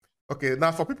Okay,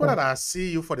 now for people that Oh, are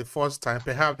see you for the first time,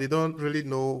 perhaps they don't really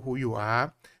know who you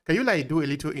are. Can you like do a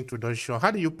little introduction?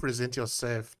 How do you present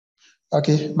yourself?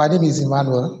 okay. My name is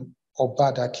Emmanuel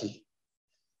Obadaki.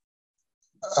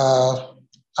 Uh,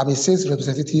 I'm a sales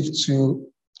representative to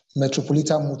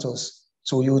Metropolitan Motors,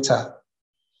 Toyota,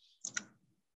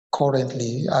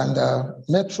 currently. And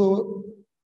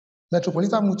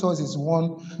Metropolitan Motors is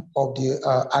one of the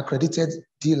accredited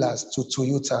dealers to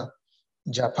Toyota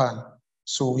Japan.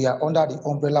 So we are under the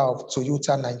umbrella of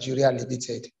Toyota Nigeria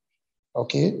Limited.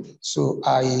 Okay, so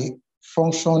I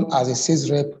function as a sales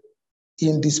rep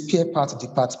in the spare part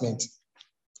department.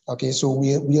 Okay, so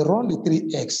we run the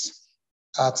 3X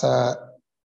at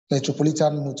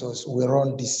Metropolitan Motors. We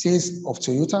run the sales of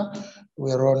Toyota,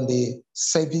 we run the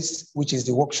service, which is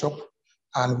the workshop,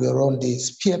 and we run the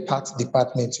spare parts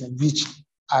department, which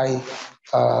I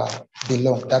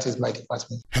belong. That is my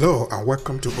department. Hello and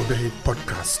welcome to Obehit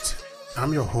Podcast.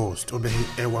 I'm your host, Obehit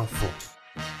Ewanfo,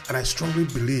 and I strongly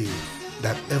believe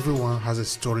that everyone has a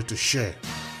story to share.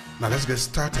 Now let's get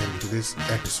started with this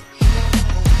episode.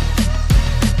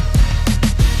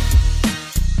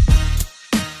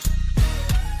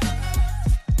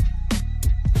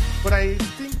 But I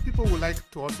think people would like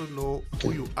to also know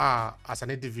who you are as an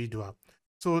individual.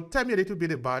 So tell me a little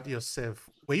bit about yourself.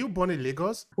 Were you born in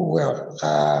Lagos? Well,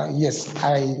 yes,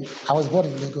 I was born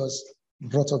in Lagos,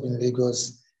 brought up in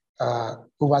Lagos.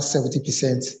 Over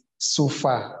 70% so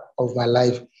far of my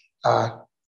life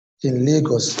in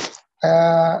Lagos.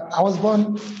 I was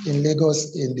born in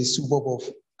Lagos in the suburb of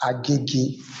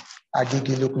Agege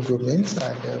local government,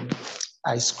 and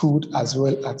I schooled as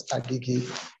well at Agege,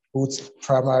 both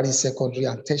primary, secondary,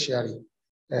 and tertiary.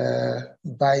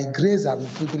 By grace, I've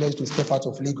been privileged to step out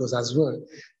of Lagos as well.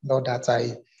 Not that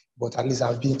but at least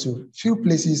I've been to few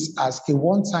places as a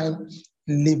one-time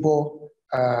labor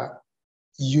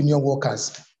union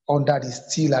workers under the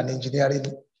Steel and Engineering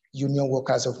Union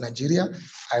Workers of Nigeria.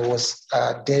 I was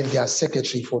then their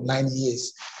secretary for 9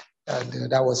 years, and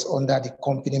that was under the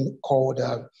company called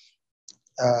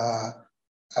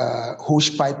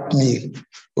Hosepipe Mill.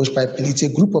 Hosepipe Mill, it's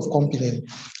a group of company,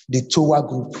 the TOA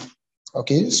group.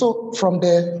 Okay, so from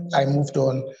there, I moved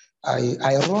on.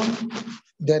 I run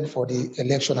then for the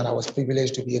election, and I was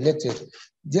privileged to be elected.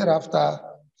 Thereafter,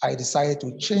 I decided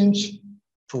to change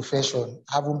profession,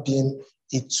 having been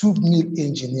a tube mill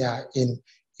engineer in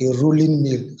a rolling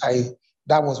mill.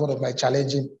 That was one of my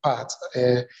challenging parts.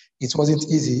 It wasn't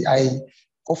easy. I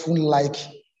often like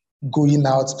going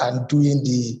out and doing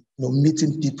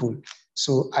meeting people.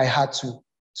 So I had to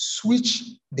switch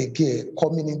the gear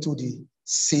coming into the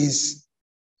sales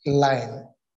line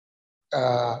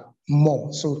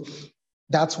more. So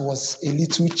that was a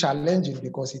little challenging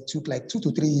because it took like 2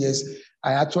 to 3 years.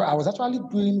 I was actually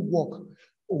doing work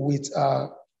with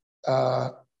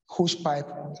Hosepipe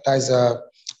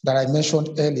that I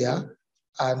mentioned earlier,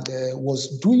 and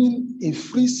was doing a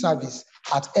free service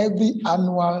at every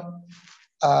annual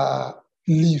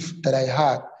leave that I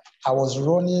had. I was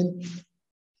running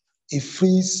a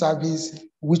free service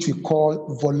which we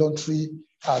call voluntary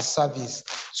service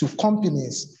to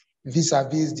companies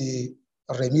vis-a-vis the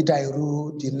Remi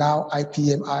Dairu, the now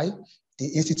IPMI, the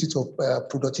Institute of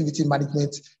Productivity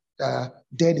Management.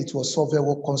 Then it was Software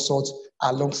Work Consult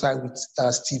alongside with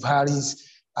Steve Harris,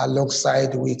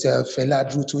 alongside with Fela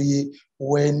Drutoye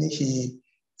when he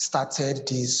started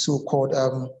the so-called,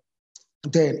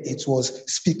 then it was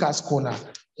Speaker's Corner,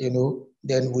 then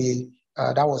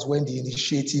that was when the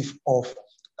initiative of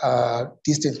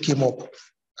this thing came up,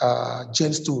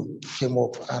 Gemstone came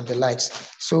up and the likes.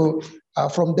 So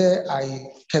from there, I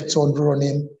kept on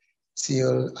running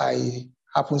till I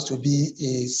happens to be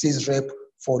a sales rep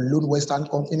for Lone Western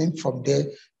Company. From there,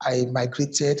 I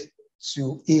migrated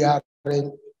to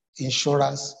ARM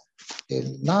Insurance.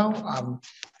 And now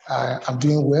I'm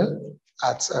doing well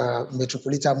at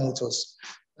Metropolitan Motors,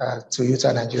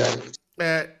 Toyota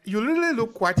Nigeria. You really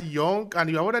look quite young, and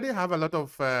you already have a lot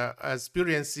of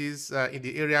experiences in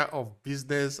the area of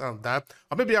business and that.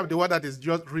 Or maybe I'm the one that is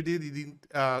just reading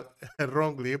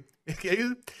wrongly.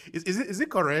 Is it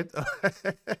correct?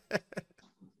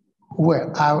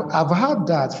 Well, I've heard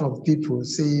that from people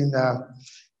saying,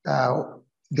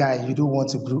 guy, you don't want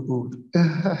to grow old.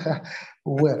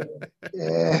 Well,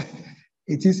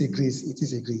 it is a grace. It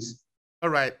is a grace. All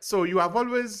right. So you have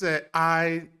always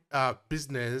eyed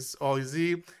business, or is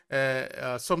it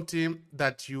something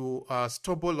that you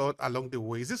stumble on along the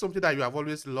way? Is it something that you have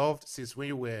always loved since when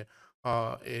you were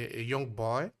a young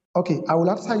boy? Okay, I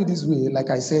will answer you this way. Like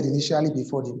I said initially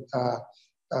before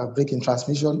the break in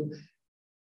transmission,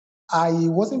 I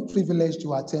wasn't privileged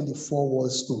to attend the four-wall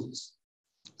schools.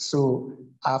 So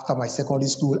after my secondary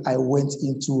school, I went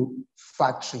into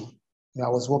factory. I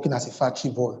was working as a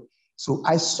factory boy. So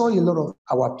I saw a lot of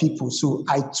our people. So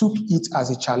I took it as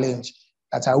a challenge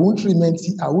that I won't remain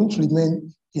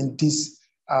in this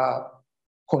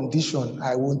condition.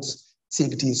 I won't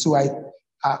take this. So as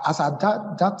at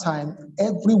that time,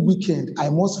 every weekend, I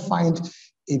must find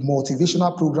a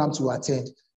motivational program to attend.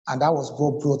 And that was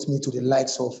what brought me to the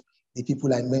likes of the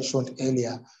people I mentioned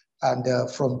earlier. And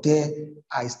from there,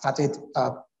 I started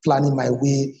planning my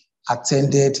way,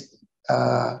 attended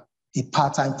the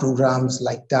part-time programs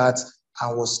like that,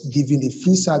 and was given a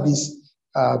free service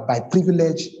by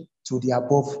privilege to the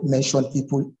above mentioned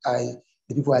people,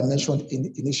 the people I mentioned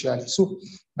initially. So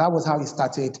that was how it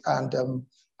started. And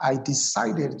I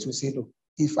decided to say, look,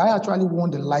 if I actually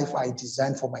want the life I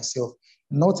designed for myself,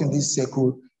 not in this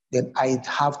circle, then I'd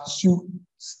have to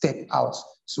step out.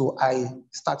 So I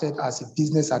started as a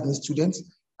business admin student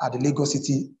at the Lagos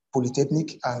City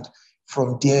Polytechnic, and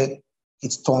from there,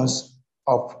 it turns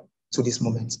up to this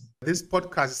moment. This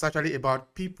podcast is actually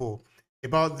about people,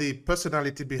 about the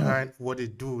personality behind what they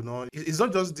do. No, it's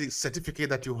not just the certificate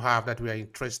that you have that we are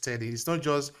interested in. It's not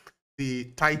just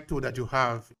the title that you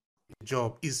have in the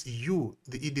job. It's you,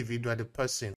 the individual, the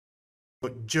person,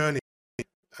 your journey.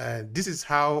 This is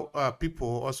how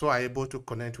people also are able to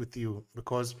connect with you,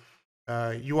 because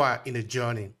you are in a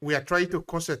journey. We are trying to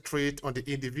concentrate on the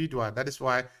individual. That is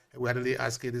why we are really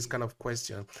asking this kind of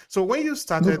question. So when you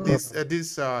started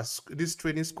this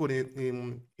training school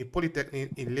in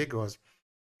Polytechnic in Lagos,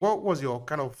 what was your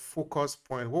kind of focus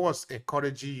point? What was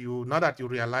encouraging you, now that you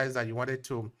realized that you wanted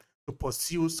to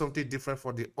pursue something different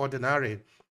for the ordinary?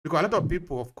 Because a lot of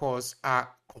people, of course, are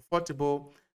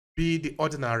comfortable be the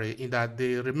ordinary in that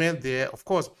they remain there. Of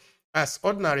course, as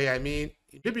ordinary, I mean,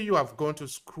 maybe you have gone to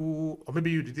school, or maybe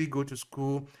you didn't go to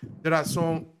school. There are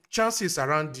some chances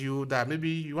around you that maybe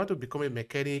you want to become a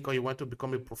mechanic or you want to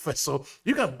become a professor.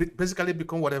 You can basically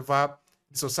become whatever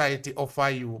the society offer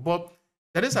you. But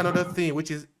there is another thing, which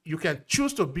is you can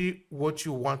choose to be what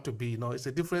you want to be. You know, it's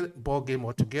a different ball game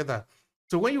altogether.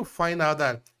 So when you find out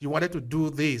that you wanted to do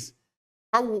this,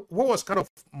 what was kind of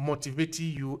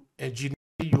motivating you, engineering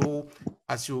you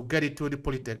as you get into the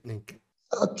Polytechnic?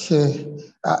 Okay.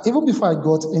 Even before I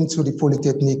got into the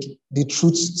Polytechnic, the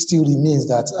truth still remains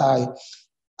that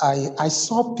I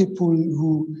saw people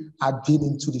who had been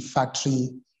into the factory,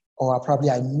 or probably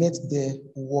I met there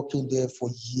working there for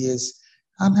years.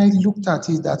 And I looked at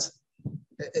it that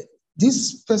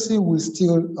this person will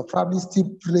still probably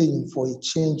still praying for a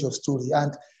change of story.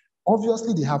 And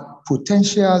obviously they have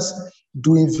potentials,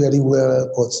 doing very well,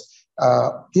 but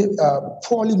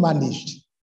poorly managed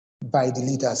by the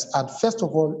leaders. And first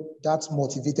of all, that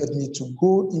motivated me to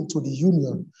go into the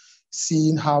union,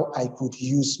 seeing how I could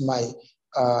use my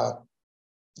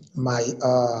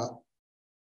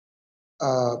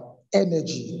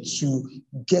energy to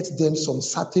get them some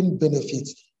certain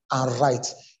benefits and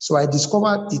rights. So I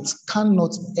discovered it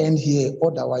cannot end here.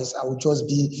 Otherwise, I would just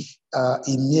be a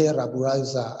mere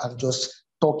raburizer and just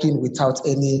talking without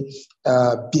any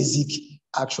basic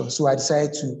action. So I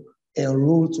decided to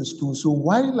enroll to school. So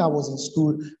while I was in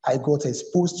school, I got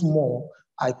exposed more.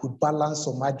 I could balance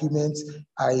some arguments.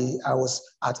 I was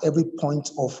at every point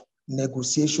of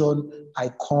negotiation. I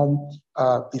come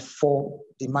before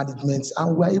the management,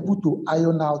 and we're able to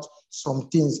iron out some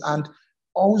things. And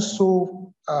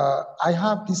also, I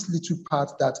have this little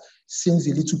part that seems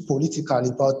a little political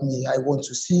about me. I want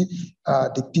to see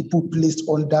the people placed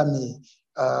under me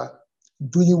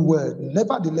doing well.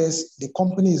 Nevertheless, the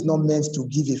company is not meant to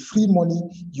give you free money.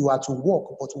 You are to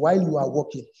work, but while you are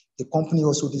working, the company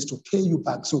also needs to pay you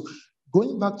back. So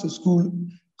going back to school,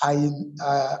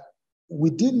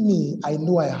 within me, I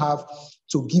know I have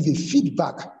to give a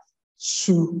feedback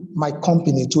to my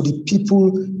company, to the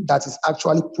people that is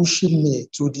actually pushing me,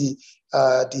 to the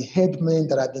headmen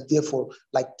that have been there for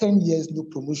like 10 years, no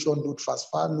promotion, no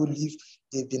transfer, no leave.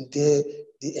 They've been there.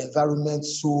 The environment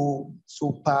so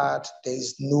bad. There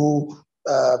is no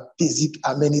basic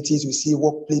amenities. We see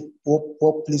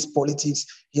workplace politics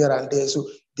here and there. So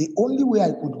the only way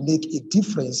I could make a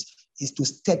difference is to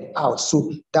step out.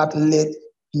 So that led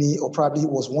me, or probably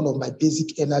was one of my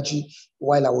basic energy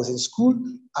while I was in school,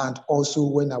 and also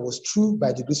when I was through,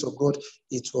 by the grace of God,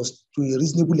 it was to a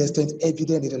reasonable extent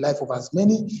evident in the life of as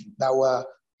many that were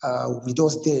with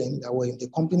us then, that were in the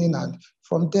company. And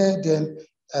from there, then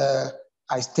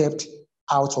I stepped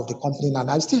out of the company, and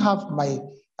I still have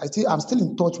I'm still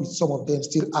in touch with some of them,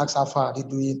 still ask how far are they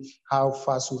doing, how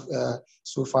far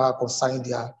so far concerning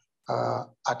their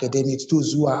academics,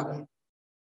 those who are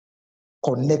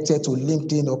connected to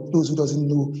LinkedIn, or those who doesn't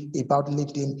know about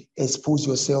LinkedIn, expose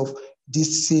yourself.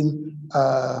 this same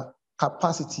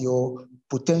capacity or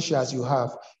potential as you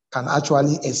have can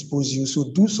actually expose you.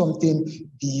 So do something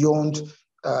beyond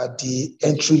the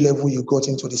entry level you got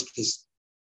into this place.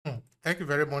 Thank you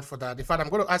very much for that. In fact, I'm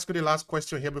going to ask you the last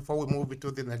question here before we move into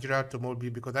the Nigeria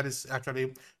Automobile, because that is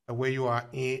actually where you are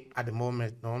in at the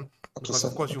moment, no? Because,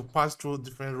 of course, you passed through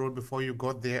different roads before you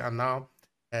got there, and now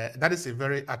that is a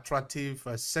very attractive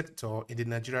sector in the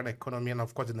Nigerian economy and,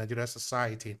 of course, the Nigerian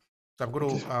society. So I'm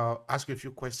going to ask you a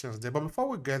few questions there. But before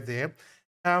we get there,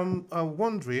 I'm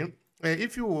wondering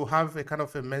if you will have a kind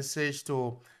of a message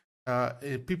to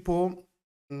people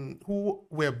who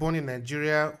were born in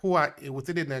Nigeria, who are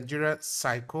within the Nigeria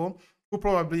cycle, who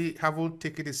probably haven't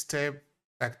taken a step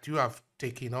that you have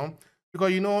taken on.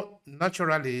 Because,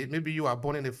 naturally, maybe you are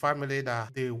born in a family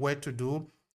that they were to do,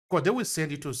 because they will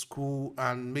send you to school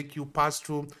and make you pass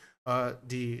through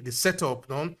the setup,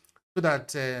 so that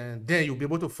then you'll be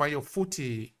able to find your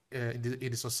footing in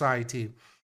the society.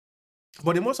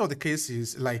 But in most of the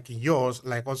cases, like yours,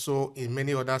 like also in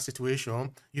many other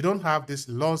situations, you don't have this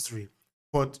luxury,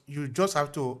 but you just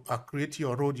have to create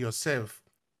your road yourself.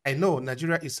 I know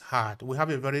Nigeria is hard. We have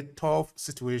a very tough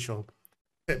situation,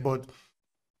 but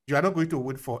you are not going to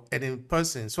wait for any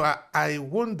person. So I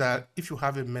wonder if you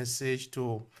have a message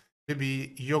to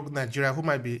maybe young Nigeria who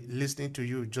might be listening to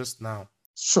you just now.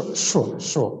 Sure.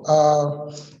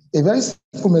 A very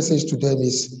simple message to them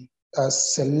is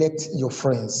select your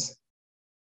friends.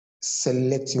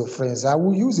 Select your friends. I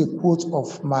will use a quote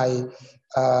of my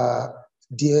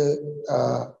dear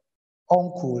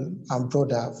uncle and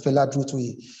brother, Fela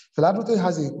Dutoye. Fela Dutoye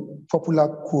has a popular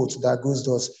quote that goes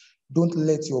thus: "Don't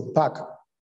let your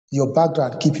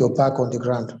background keep your back on the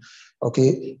ground."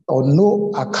 Okay, on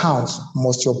no account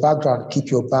must your background keep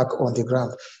your back on the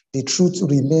ground. The truth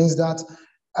remains that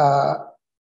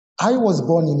I was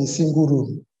born in a single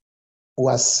room. We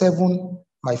were 7,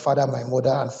 my father, my mother,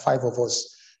 and 5 of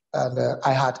us. And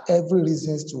I had every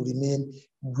reason to remain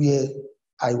where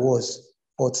I was.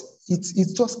 But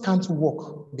it just can't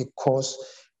work because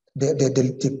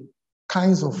the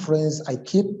kinds of friends I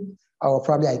keep, or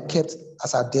probably I kept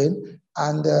as a then,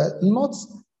 and not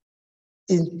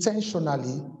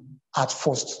intentionally at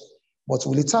first. But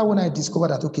later when I discovered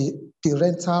that, okay,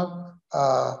 parental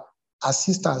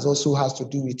assistance also has to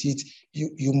do with it.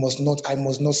 I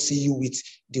must not see you with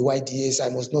the YDS. I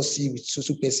must not see you with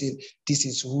so person. This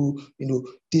is who,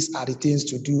 these are the things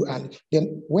to do. And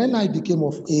then when I became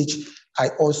of age, I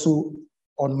also,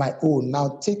 on my own,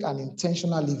 now take an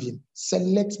intentional living,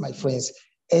 select my friends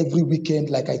every weekend.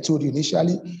 Like I told you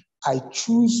initially, I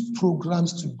choose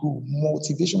programs to go,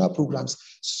 motivational programs,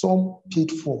 some paid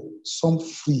for, some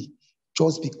free,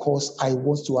 just because I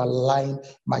want to align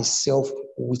myself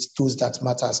with those that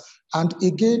matters. And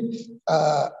again,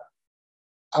 I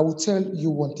will tell you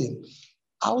one thing.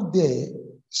 Out there,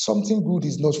 something good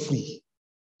is not free.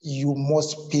 You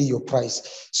must pay your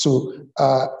price. So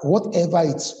whatever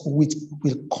it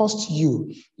will cost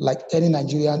you, like any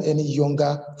Nigerian, any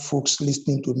younger folks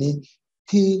listening to me,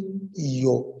 pay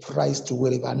your price to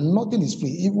wherever. Nothing is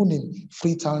free. Even in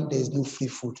Freetown, there is no free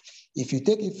food. If you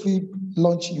take a free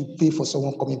lunch, you pay for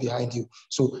someone coming behind you.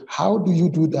 So how do you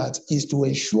do that? Is to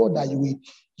ensure that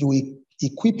you will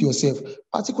equip yourself,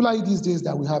 particularly these days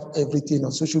that we have everything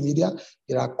on social media.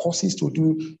 There are courses to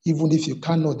do, even if you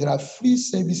cannot. There are free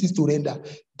services to render.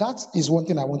 That is one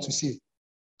thing I want to say,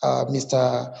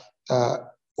 Mr.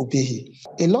 Obehi.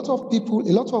 A lot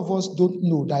of us don't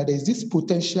know that there's this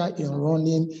potential in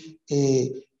running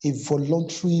a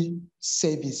voluntary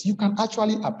service. You can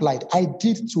actually apply it. I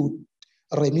did to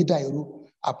Remi Dairo,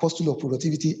 Apostle of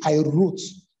Productivity. I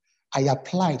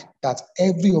applied that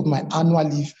every of my annual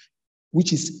leave,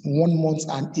 which is 1 month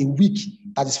and a week,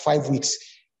 that is 5 weeks,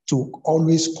 to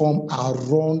always come and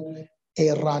run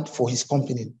errand for his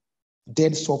company,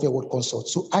 then Software World Consult.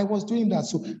 So I was doing that.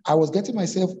 So I was getting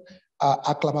myself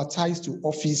acclimatized to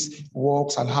office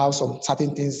works and how some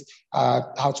certain things,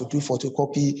 how to do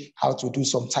photocopy, how to do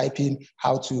some typing,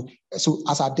 so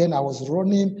as I was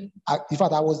running, in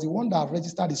fact, I was the one that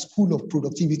registered the School of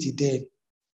Productivity there.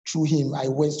 Through him, I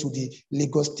went to the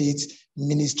Lagos State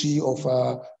Ministry of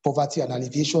Poverty and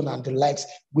Alleviation and the likes,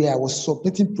 where I was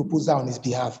submitting proposal on his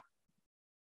behalf.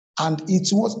 And it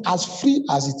was as free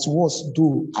as it was,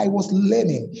 though I was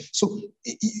learning. So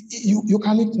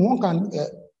one can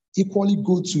equally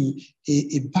go to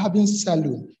a barbing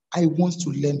salon. I want to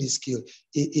learn this skill.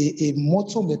 A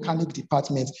motor mechanic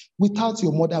department, without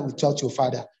your mother, without your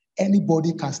father,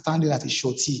 anybody can stand there at a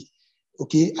shorty.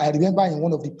 Okay, I remember in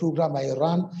one of the programs I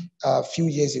ran a few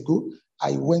years ago,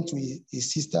 I went to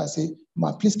his sister and said,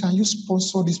 "Ma, please, can you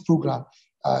sponsor this program?"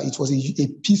 It was a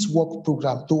peace work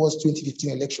program towards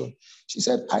 2015 election. She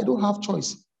said, I don't have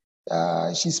choice.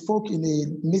 She spoke in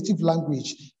a native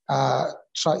language. I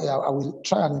will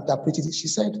try and interpret it. She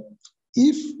said,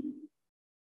 if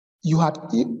you had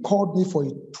called me for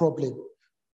a problem,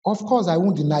 of course, I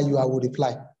won't deny you, I will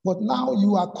reply. But now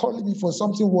you are calling me for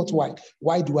something worthwhile.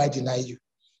 Why do I deny you?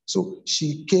 So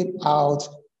she came out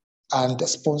and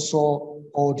sponsored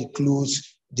all the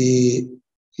clothes, the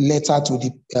letter to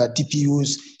the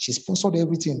DPUs. She sponsored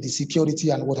everything, the security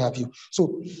and what have you.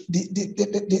 So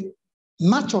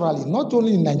naturally, not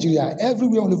only in Nigeria,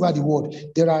 everywhere all over the world,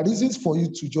 there are reasons for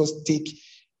you to just take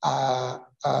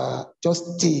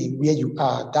just stay where you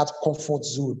are, that comfort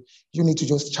zone. You need to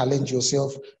just challenge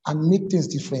yourself and make things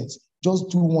different. Just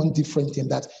do one different thing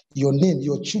that your name,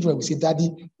 your children will say,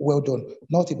 Daddy, well done.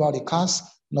 Not about the cars,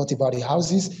 not about the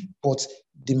houses, but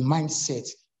the mindset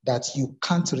that you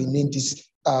can't remain this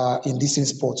in this same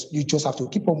spot. You just have to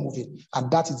keep on moving.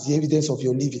 And that is the evidence of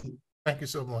your living. Thank you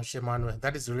so much, Emmanuel.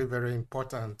 That is really very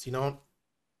important.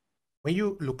 When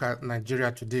you look at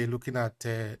Nigeria today, looking at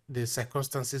the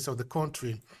circumstances of the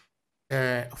country,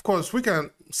 of course, we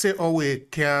can say all we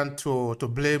can to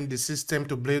blame the system,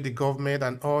 to blame the government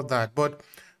and all that, but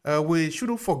we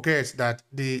shouldn't forget that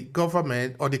the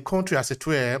government or the country as it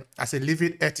were, as a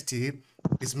living entity,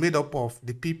 is made up of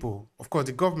the people. Of course,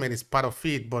 the government is part of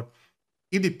it, but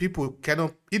if the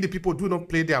people do not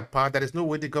play their part, there is no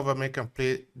way the government can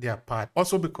play their part.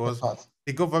 Also because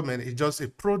the government is just a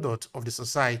product of the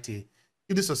society.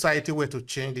 If the society were to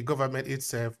change, the government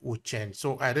itself would change.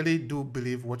 So I really do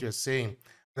believe what you're saying.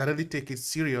 I really take it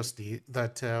seriously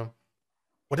that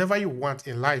whatever you want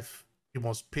in life, you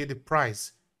must pay the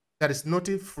price. That is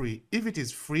nothing free. If it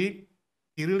is free,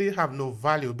 it really have no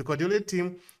value, because the only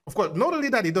thing, of course, not only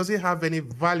that it doesn't have any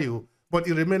value, but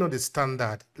it remains on the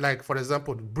standard. Like, for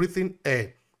example, breathing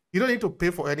air. You don't need to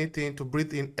pay for anything to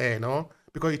breathe in air, no?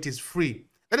 Because it is free.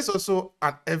 That is also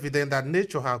an evidence that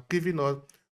nature has given us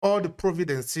all the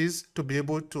providences to be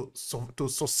able to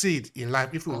succeed in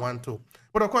life if we want to.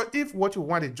 But of course, if what you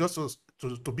want is just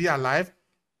to be alive,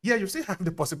 yeah, you still have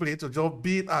the possibility to just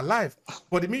be alive.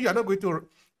 But it means you're not going to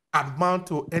amount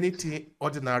to anything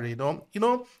ordinary,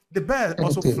 The bird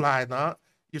also fly now.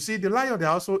 You see, the lion, they're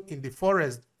also in the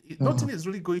forest. Nothing is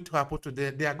really going to happen to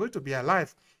them. They are going to be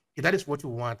alive. If that is what you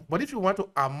want. But if you want to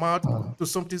amount to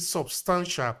something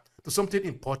substantial, to something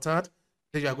important,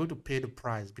 then you are going to pay the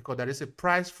price, because there is a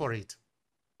price for it.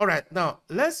 All right, now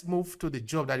let's move to the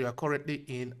job that you are currently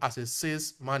in as a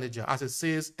sales manager, as a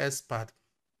sales expert.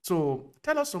 So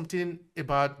tell us something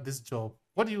about this job.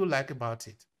 What do you like about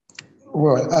it?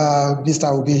 Well, Mr.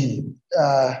 Obehi,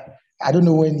 I don't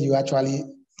know when you actually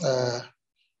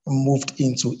moved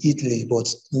into Italy, but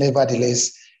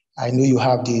nevertheless, I know you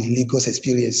have the Lagos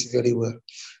experience very well.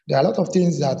 There are a lot of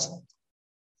things that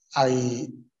I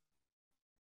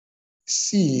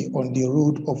see on the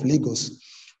road of Lagos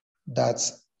that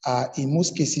are in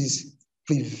most cases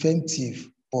preventive,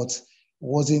 but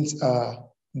wasn't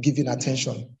given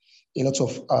attention. A lot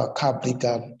of car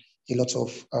breakdown, a lot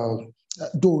of,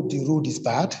 though the road is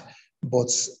bad, but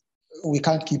we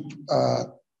can't keep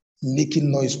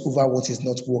making noise over what is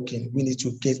not working. We need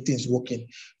to get things working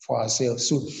for ourselves.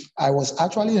 So I was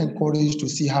actually encouraged to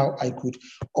see how I could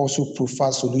also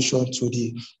provide solution to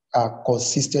the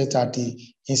consistent and the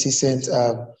incessant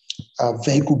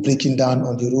vehicle breaking down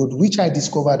on the road, which I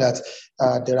discovered that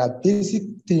there are basic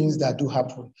things that do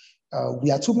happen.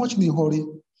 We are too much in a hurry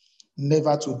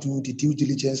never to do the due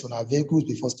diligence on our vehicles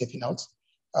before stepping out.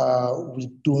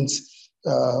 We don't.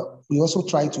 We also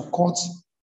try to cut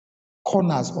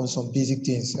corners on some basic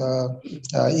things.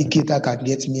 Ikeda can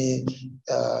get me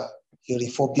a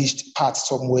refurbished part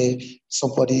somewhere,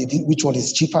 somebody, which one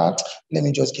is cheaper? Let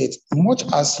me just get. Much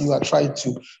as you are trying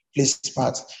to play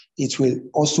smart, it will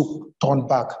also turn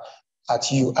back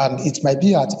at you. And it might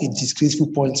be at a disgraceful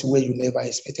point where you never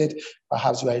expected.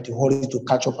 Perhaps you are in the hurry to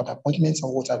catch up on appointments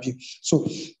or what have you. So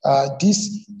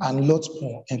this and lots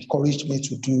more encouraged me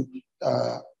to do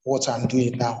what I'm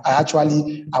doing now. I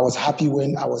was happy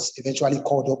when I was eventually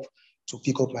called up to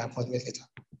pick up my appointment letter.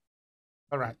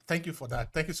 All right. Thank you for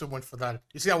that. Thank you so much for that.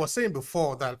 You see, I was saying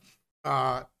before that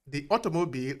the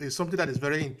automobile is something that is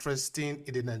very interesting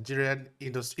in the Nigerian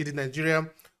industry, in the Nigerian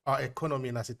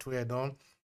economy, as it were done.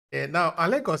 And now,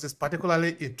 Lagos is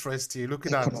particularly interesting,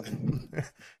 looking at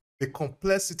the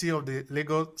complexity of the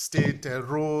Lagos state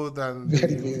road and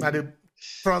the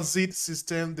transit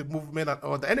system, the movement and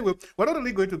all that. Anyway, we're not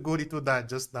really going to go into that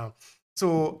just now.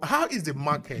 So how is the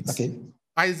market? Okay.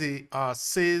 How is the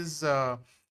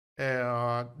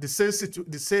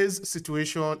sales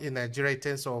situation in Nigeria in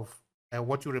terms of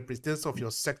what you represent of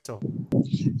your sector?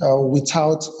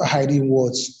 Without hiding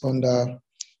words, and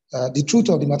the truth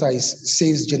of the matter is,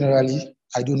 sales generally,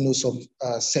 I do know some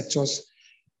sectors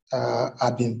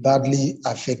have been badly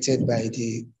affected by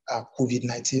the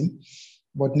COVID-19,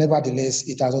 but nevertheless,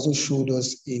 it has also showed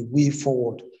us a way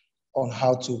forward on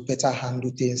how to better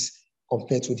handle things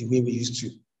compared to the way we used to.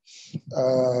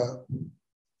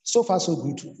 So far, so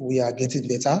good. We are getting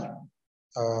better.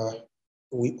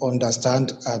 We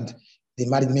understand, and the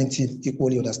management team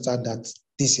equally understand that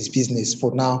this is business.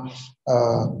 For now,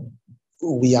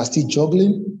 we are still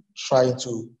juggling, trying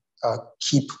to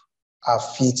keep our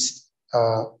feet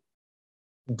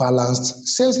balanced.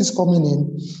 Sales is coming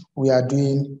in. We are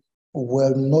doing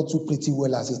well, not too pretty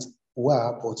well as it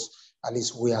were, but at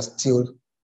least we are still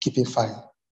keeping fine.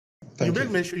 You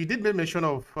did make mention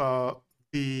of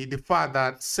the fact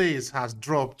that sales has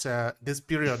dropped this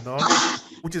period, no?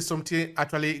 Which is something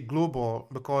actually global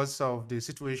because of the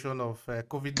situation of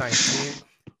COVID-19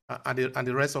 and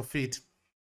the rest of it.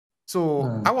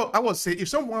 So I would say if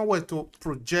someone were to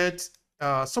project,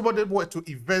 somebody were to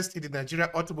invest in the Nigeria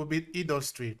automobile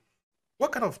industry,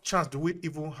 what kind of chance do we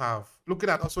even have? Looking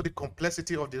at also the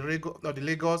complexity of the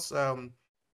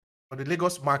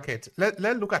Lagos market. Let's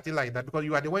look at it like that, because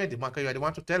you are the one in the market, you are the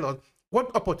one to tell us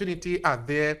what opportunity are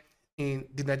there in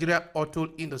the Nigeria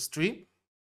auto industry,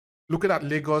 looking at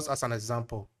Lagos as an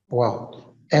example.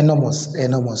 Wow, enormous. There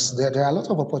are a lot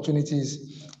of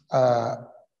opportunities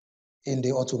in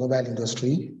the automobile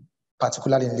industry,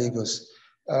 particularly in Lagos.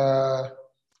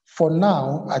 For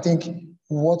now, I think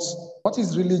what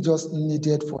is really just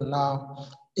needed for now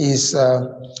is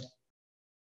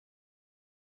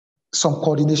some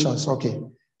coordinations. Okay.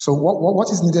 So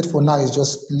what is needed for now is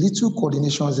just little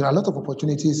coordinations. There are a lot of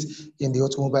opportunities in the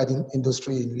automobile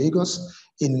industry in Lagos,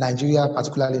 in Nigeria,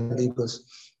 particularly in Lagos.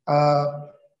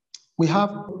 We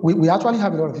actually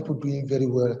have a lot of people doing very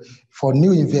well. For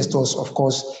new investors, of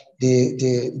course,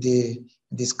 the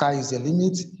sky is the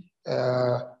limit.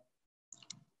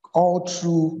 All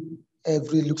through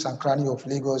every looks and cranny of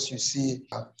Lagos, you see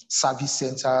service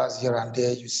centers here and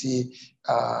there. You see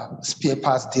spare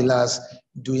parts dealers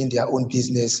doing their own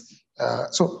business.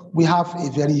 So we have a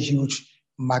very huge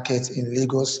market in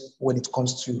Lagos when it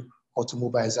comes to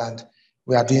automobiles, and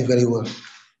we are doing very well.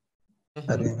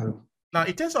 Now,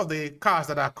 in terms of the cars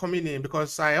that are coming in,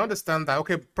 because I understand that,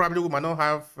 okay, probably we might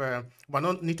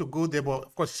not need to go there, but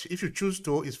of course, if you choose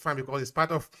to, it's fine because it's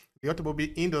part of the automobile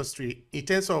industry. In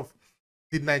terms of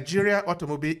the Nigeria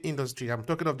automobile industry, I'm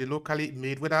talking of the locally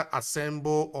made, whether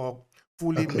assembled or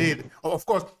fully made. Of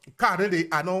course, cars really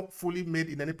are not fully made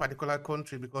in any particular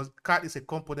country, because car is a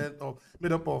component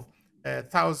made up of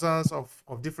thousands of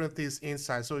different things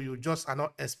inside. So you just are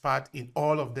not expert in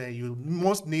all of them. You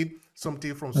must need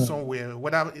something from somewhere,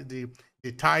 whether the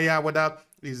tire, whether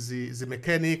is the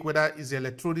mechanic, whether is the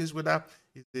electronics, whether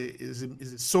is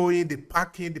the sewing, the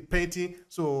packing, the painting.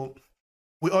 So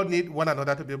we all need one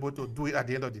another to be able to do it at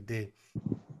the end of the day.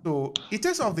 So in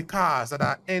terms of the cars that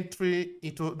are entering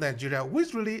into Nigeria,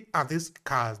 which really are these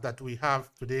cars that we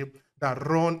have today that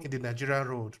run in the Nigerian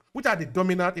road? Which are the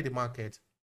dominant in the market?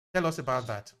 Tell us about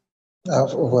that.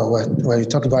 When you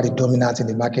talk about the dominant in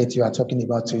the market, you are talking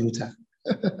about Toyota.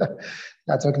 You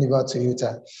are talking about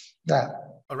Toyota. Yeah.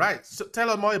 All right. So tell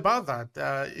us more about that.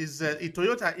 Is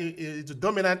Toyota is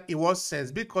dominant in what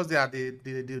sense? Because they are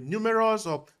the numerous,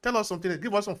 or tell us something.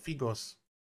 Give us some figures.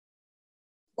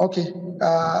 Okay.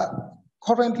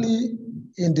 Currently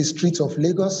in the streets of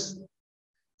Lagos,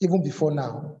 even before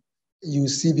now, you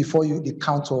see before you the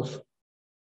count of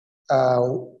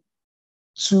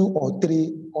 2 or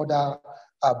 3 other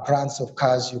brands of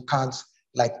cars. You count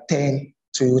like 10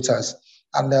 Toyotas.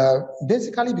 And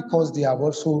basically because they have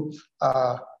also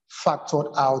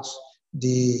factored out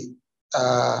the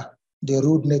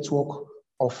road network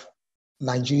of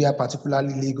Nigeria,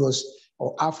 particularly Lagos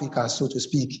or Africa, so to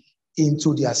speak,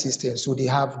 into their system. So they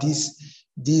have this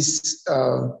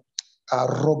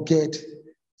rugged,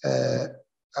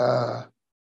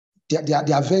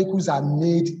 their vehicles are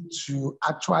made to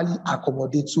actually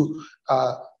accommodate to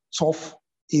tough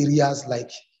areas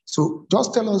like. So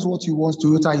just tell us what you want.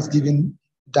 Toyota is giving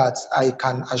that. I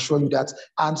can assure you that.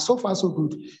 And so far, so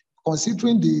good.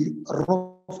 Considering the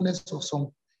roughness of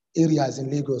some areas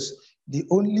in Lagos, the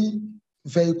only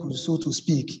vehicle, so to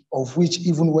speak, of which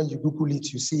even when you Google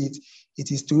it, you see it,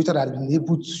 it is Toyota that has been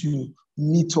able to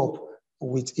meet up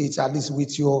with it. At least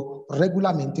with your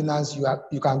regular maintenance,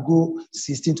 you can go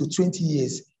 16 to 20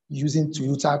 years using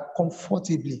Toyota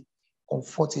comfortably,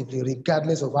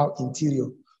 regardless of how interior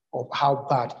or how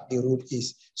bad the road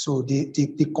is. So they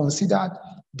considered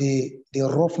the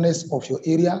roughness of your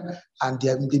area, and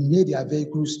they made their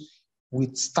vehicles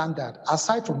with standard.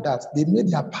 Aside from that, they made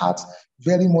their parts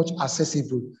very much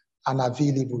accessible and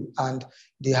available, and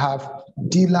they have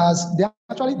dealers.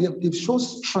 They've shown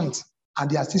strength, and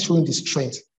they are still showing the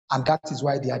strength, and that is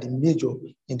why they are the major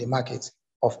in the market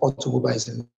of automobiles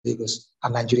in Lagos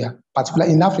and Nigeria,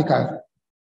 particularly in Africa.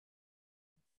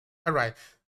 All right.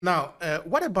 Now,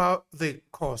 what about the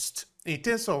cost in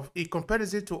terms of in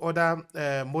comparison to other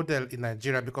model in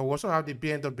Nigeria? Because we also have the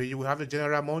BMW, we have the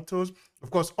General Motors. Of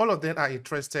course, all of them are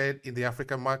interested in the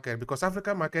African market because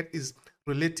African market is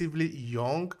relatively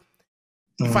young.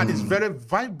 In fact, it's very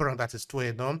vibrant at its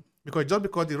way, no? Because just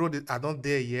because the road are not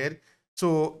there yet.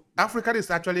 So Africa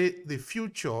is actually the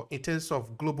future in terms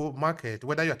of global market,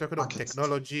 whether you're talking about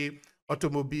technology,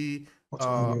 automobile,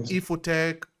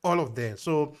 infotech, all of them.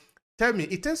 So tell me,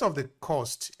 in terms of the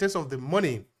cost, in terms of the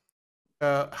money,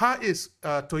 how is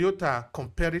Toyota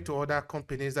compared to other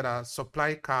companies that are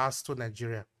supply cars to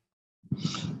Nigeria?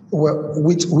 Well,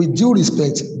 with due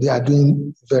respect, they are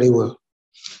doing very well.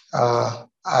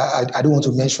 I don't want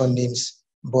to mention names,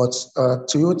 but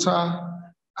Toyota,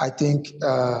 I think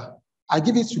I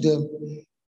give it to them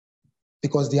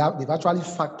because they've actually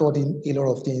factored in a lot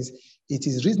of things. It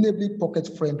is reasonably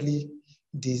pocket friendly.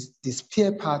 The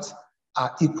spare parts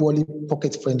are equally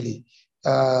pocket friendly.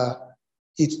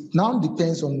 It now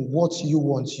depends on what you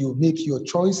want. You make your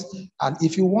choice, and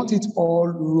if you want it all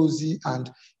rosy and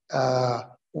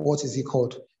what is it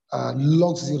called?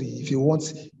 Luxury. If you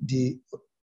want the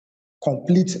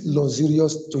complete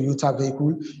luxurious Toyota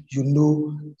vehicle, you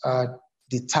know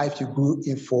the type you go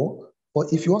in for.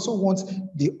 But if you also want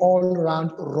the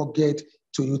all-round rugged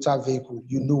Toyota vehicle,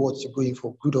 you know what you're going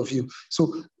for. Good of you.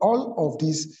 So all of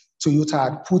these Toyota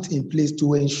had put in place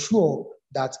to ensure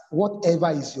that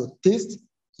whatever is your taste,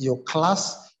 your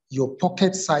class, your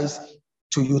pocket size,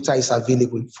 Toyota is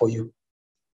available for you.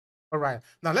 All right.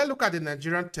 Now let's look at the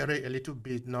Nigerian terrain a little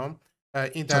bit now.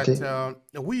 In that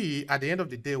we, at the end of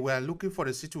the day, we are looking for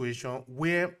a situation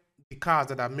where the cars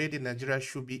that are made in Nigeria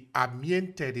should be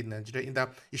ambiented in Nigeria, in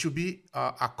that it should be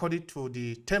according to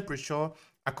the temperature,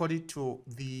 according to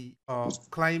the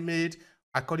climate,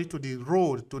 according to the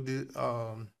road, to the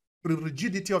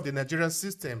rigidity of the Nigerian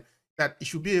system, that it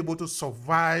should be able to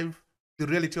survive the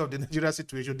reality of the Nigerian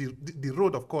situation, the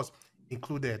road, of course,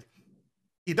 included.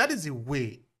 If that is the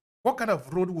way, what kind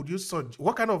of road would you suggest?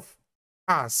 What kind of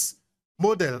cars,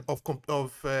 model of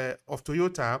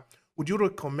Toyota would you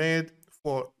recommend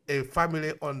for a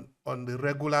family on the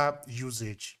regular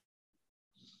usage?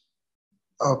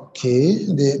 Okay,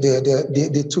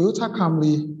 the Toyota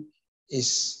Camry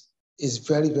is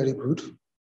very, very good.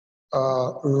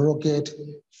 Rugged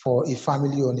for a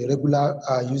family on a regular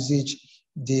usage.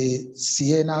 The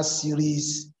Sienna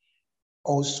series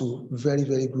also very,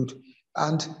 very good.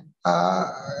 And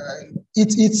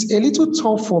it's a little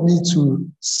tough for me to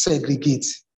segregate.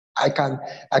 I can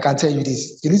tell you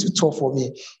this, it's a little tough for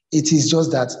me. It is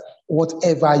just that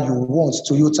whatever you want,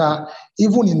 Toyota,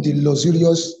 even in the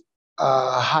luxurious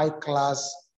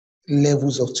high-class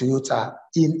levels of Toyota,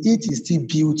 it is still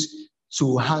built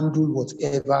to handle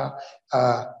whatever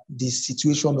the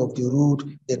situation of the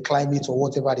road, the climate, or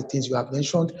whatever the things you have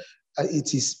mentioned.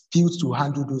 It is built to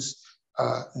handle those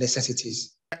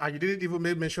necessities. And you didn't even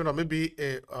make mention of maybe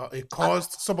a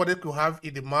cost somebody could have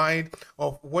in the mind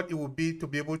of what it would be to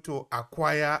be able to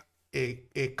acquire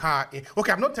a car.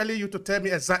 Okay, I'm not telling you to tell me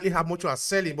exactly how much you are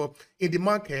selling, but in the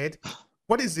market,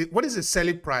 what is the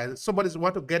selling price? Somebody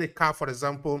want to get a car, for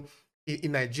example,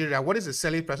 in Nigeria. What is the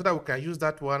selling price so that we can use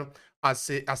that one as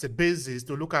a basis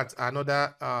to look at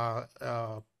another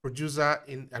producer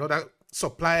in another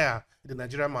supplier in the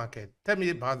Nigerian market? Tell me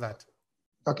about that.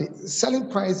 Okay, selling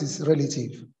price is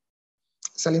relative.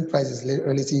 Selling price is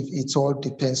relative. It all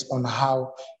depends on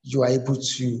how you are able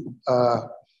to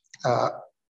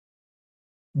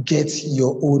get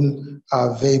your own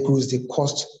vehicles, the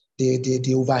cost,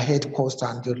 the overhead cost,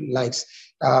 and the likes.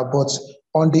 But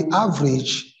on the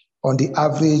average,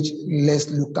 let's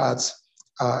look at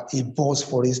a bus,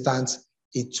 for instance,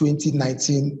 a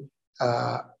 2019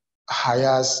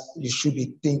 Hiace, you should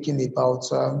be thinking about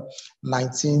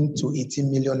 19 to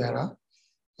 18 million naira,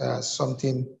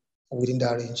 something within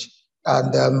that range.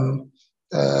 And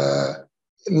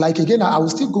like again, I will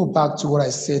still go back to what I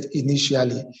said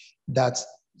initially, that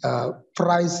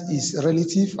price is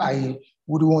relative. I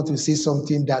would want to say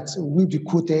something that will be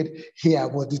quoted here,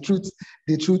 but the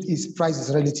truth is price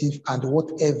is relative, and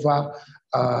whatever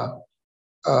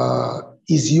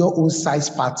is your own size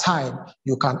per time,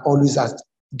 you can always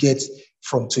get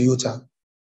from Toyota.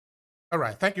 All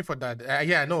right, thank you for that.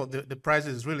 Yeah, no, the price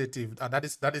is relative.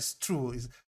 That is true.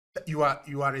 You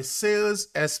are a sales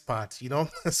expert,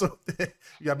 so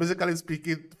you are basically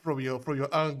speaking from your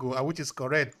angle, which is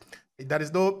correct. There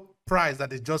is no price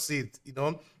that is just it.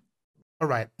 All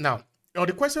right, now on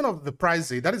the question of the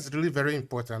pricing, that is really very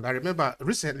important. I remember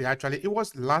recently, actually, it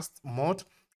was last month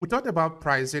we talked about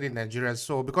pricing in Nigeria.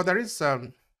 So because there is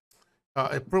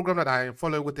a program that I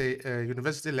follow with a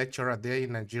university lecturer there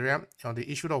in Nigeria on the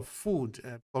issue of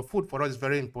food. But food for us is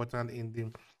very important in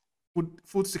the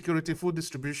food security, food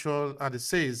distribution, and the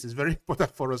sales is very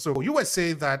important for us. So you were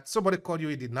saying that somebody called you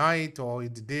in the night or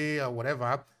in the day or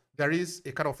whatever, there is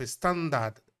a kind of a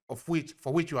standard of which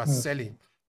for which you are selling.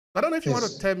 I don't know if you want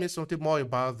to Yes. tell me something more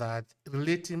about that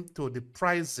relating to the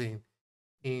pricing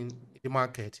in the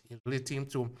market, in relating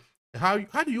to how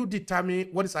do you determine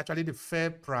what is actually the fair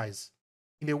price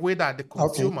in a way that the Okay.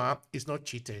 consumer is not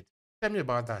cheated? Tell me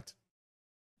about that.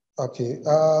 Okay.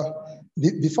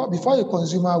 Before a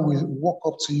consumer will walk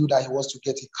up to you that he wants to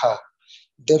get a car,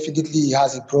 definitely he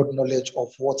has a broad knowledge of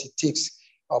what it takes.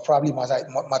 Or probably might I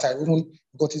even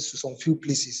got it to some few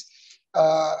places.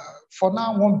 For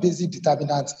now, one basic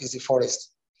determinant is the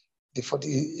forest.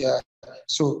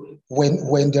 So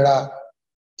when there are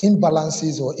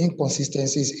imbalances or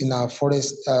inconsistencies in our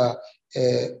forest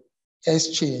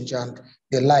exchange and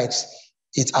the likes,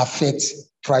 it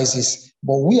affects prices.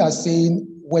 But we are saying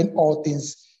when all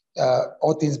things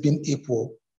being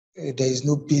equal, there is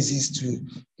no basis to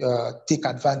take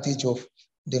advantage of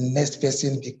the next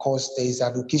person because there is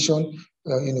allocation.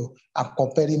 I'm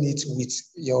comparing it with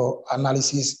your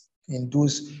analysis in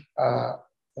those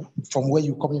from where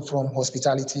you're coming from,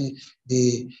 hospitality,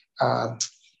 uh,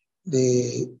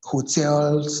 the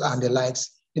hotels and the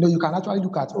likes. You can actually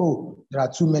look at, there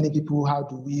are too many people. How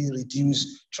do we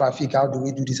reduce traffic? How do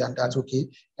we do this and that? Okay,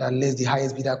 unless the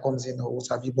highest bidder comes in or what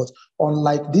have you. But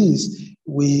unlike this,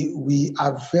 we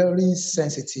are very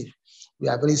sensitive. We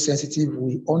are very sensitive.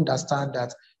 We understand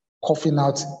that coughing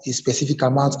out a specific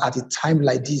amount at a time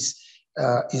like this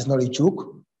is not a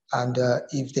joke. And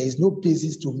if there is no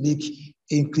basis to make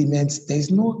increments, there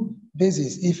is no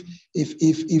basis.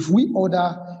 If we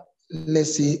order,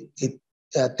 let's say,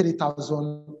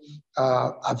 3,000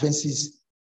 advances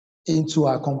into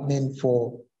our company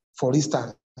for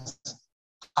instance,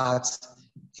 at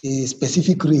a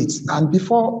specific rate, and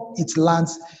before it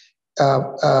lands,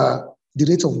 the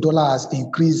rate of dollar has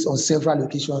increased on several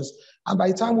occasions, and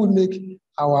by the time we make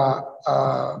our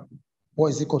what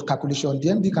is it called calculation, the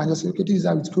MD can just say, okay, this is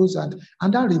how it goes, and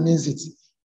that remains it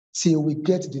till we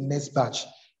get the next batch.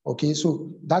 Okay,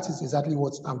 so that is exactly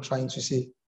what I'm trying to say.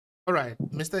 All right,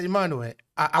 Mr. Emmanuel,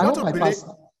 I I want hope to I believe. passed.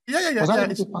 Yeah. Was I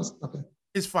able to pass? Okay.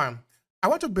 It's fine. I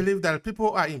want to believe that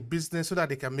people are in business so that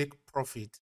they can make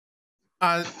profit.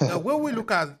 And when we look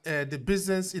at the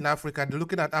business in Africa,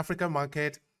 looking at African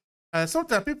market,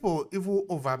 sometimes people even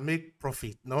over make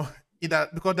profit, no, either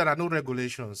because there are no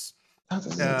regulations, That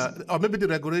is it. or maybe the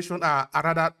regulations are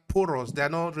rather porous. They are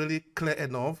not really clear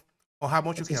enough on how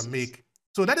much you That is can it. make.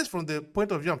 So that is from the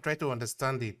point of view I'm trying to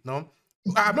understand it. No,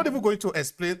 I'm not even going to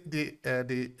explain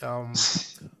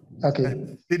Okay.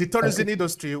 the Okay. tourism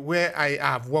industry where I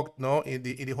have worked now in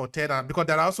the hotel, and because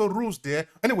there are also rules there.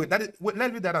 Anyway, let's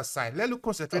leave that aside. Let's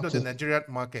concentrate on the Okay. Nigerian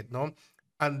market now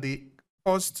and the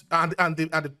cost and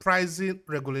the pricing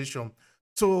regulation.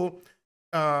 So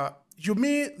you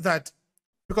mean that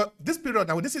because this period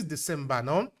now, this is December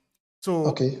now. So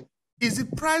Okay. is the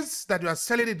price that you are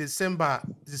selling in December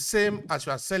the same as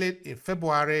you are selling in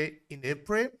February, in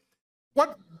April?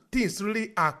 What things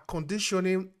really are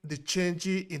conditioning the change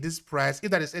in this price, if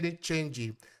there is any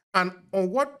change? And on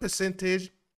what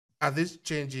percentage are these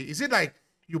changing? Is it like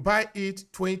you buy it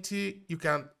 20, you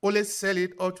can only sell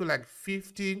it up to like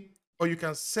 50, or you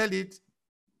can sell it,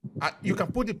 you can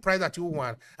put the price that you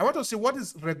want? I want to see what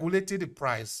is regulating the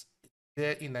price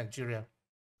there in Nigeria.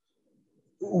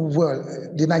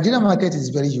 Well, the Nigerian market is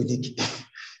very unique,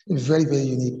 very, very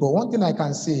unique. But one thing I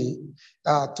can say,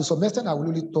 to some extent, I will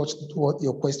only touch what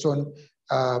your question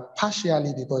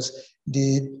partially because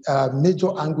the major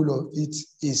angle of it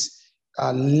is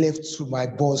left to my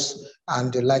boss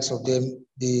and the likes of them.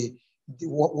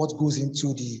 What goes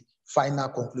into the final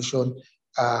conclusion,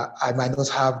 I might not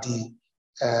have the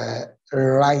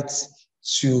right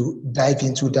to dive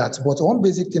into that. But one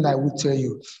basic thing I would tell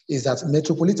you is that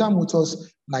Metropolitan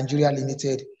Motors Nigeria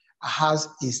Limited has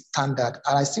a standard.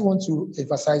 And I still want to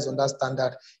emphasize on that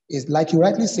standard is, like you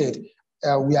rightly said,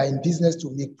 we are in business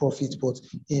to make profit, but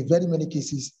in very many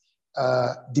cases,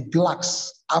 the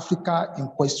blacks, Africa in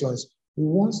questions,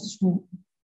 wants to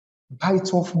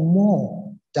bite off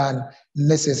more than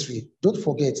necessary. Don't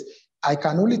forget, I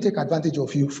can only take advantage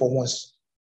of you for once.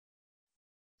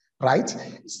 Right?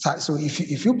 So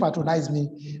if you patronize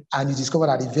me and you discover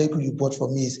that the vehicle you bought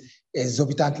from me is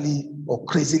exorbitantly or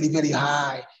crazily very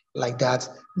high like that,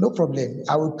 no problem.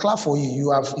 I will clap for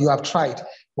you. You have tried.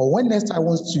 But when next I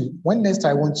want to,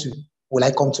 will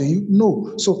I come to you?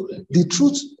 No. So the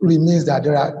truth remains that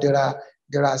there are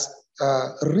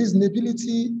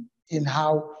reasonability in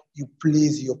how you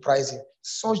place your pricing,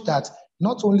 such that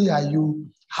not only are you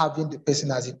having the person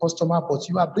as a customer, but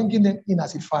you are bringing them in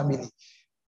as a family.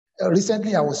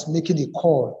 Recently, I was making a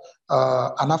call,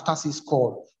 an after-sales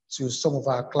call to some of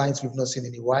our clients we've not seen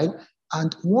in a while.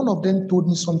 And one of them told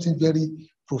me something very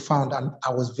profound, and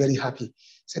I was very happy. He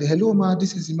said, "Hello, ma,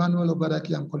 this is Emmanuel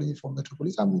Obadaki. I'm calling you from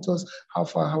Metropolitan Motors. How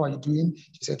are you doing?"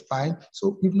 She said, "Fine."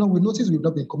 So we noticed we've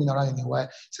not been coming around in a while.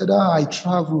 He said, "I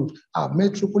traveled.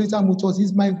 Metropolitan Motors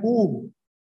is my home.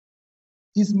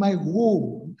 Is my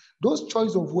home." Those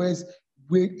choice of words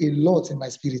weigh a lot in my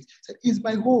spirit. So it's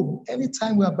my home.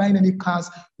 Anytime we are buying any cars,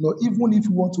 even if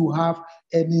you want to have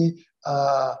any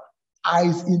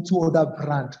eyes into other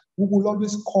brand, we will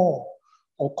always call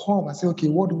or come and say, "Okay,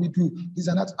 what do we do?" This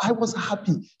and that. I was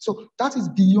happy. So that is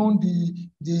beyond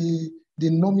the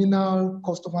nominal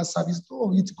customer service.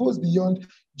 No, it goes beyond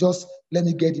just let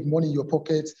me get the money in your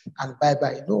pocket and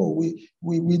bye-bye. No, we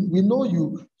know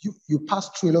you pass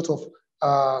through a lot of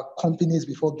companies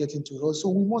before getting to us. So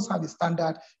we must have a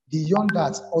standard beyond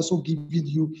that, also giving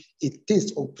you a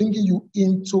taste of bringing you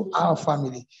into our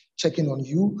family, checking on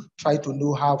you, try to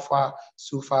know how far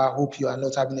so far. Hope you are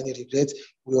not having any regrets.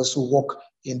 We also work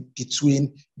in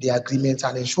between the agreement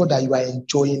and ensure that you are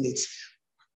enjoying it.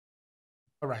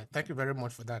 All right, thank you very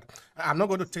much for that. I'm not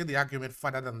going to take the argument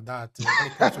further than that when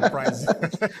it comes to price.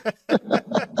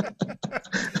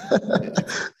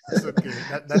 It's okay.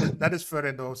 That is fair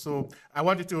enough. So I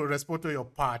want you to respond to your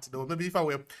part. Though maybe if I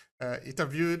were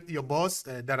interviewed your boss,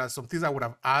 there are some things I would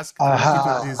have asked related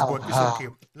to this, but it's okay.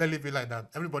 Let's leave it like that.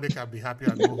 Everybody can be happy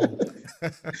and go home.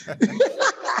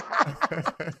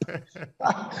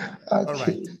 All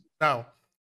right. Now,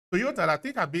 Toyota, I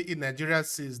think, I've been in Nigeria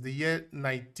since the year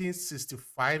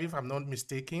 1965, if I'm not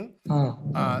mistaken.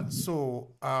 So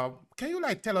can you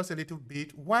tell us a little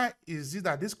bit, why is it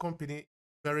that this company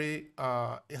have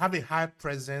a high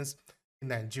presence in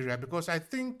Nigeria? Because I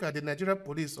think the Nigerian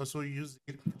police also use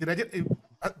it.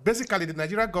 Basically, the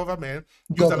Nigerian government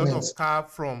use a lot of car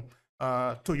from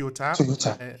Toyota.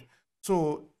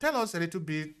 So tell us a little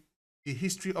bit the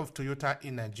history of Toyota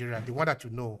in Nigeria, the one that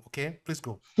you know. Okay, please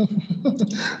go.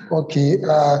 Okay,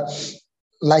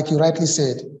 like you rightly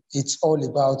said, it's all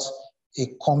about a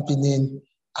company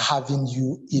having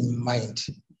you in mind,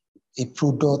 a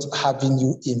product having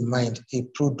you in mind, a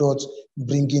product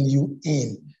bringing you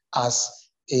in as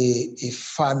a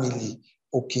family.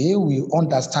 Okay, we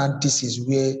understand this is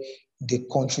where the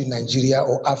country Nigeria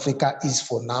or Africa is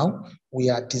for now. We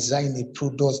are designing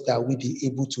products that will be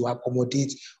able to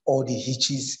accommodate all the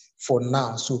hitches for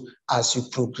now. So as you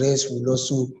progress, we'll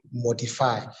also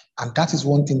modify. And that is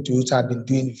one thing Toyota have been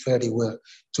doing very well.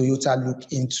 Toyota look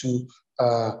into,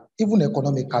 even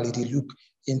economically, they look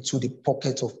into the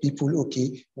pocket of people.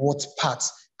 Okay, what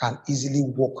parts can easily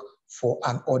work for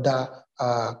other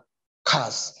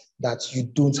cars that you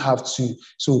don't have to.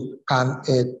 So can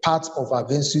part of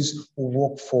Avensis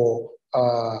work for,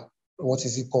 what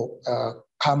is it called?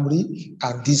 Camry,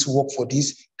 can this work for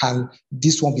this? Can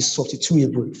this one be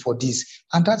substitutable for this?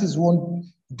 And that is one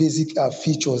basic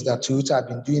features that Toyota have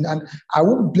been doing. And I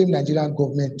won't blame Nigerian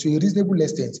government to a reasonable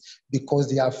extent,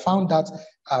 because they have found that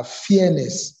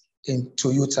fairness in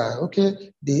Toyota.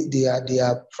 Okay, they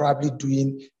are probably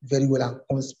doing very well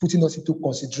and putting us into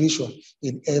consideration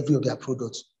in every of their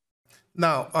products.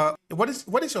 Now, what is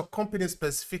your company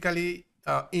specifically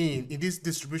in this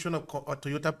distribution of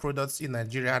Toyota products in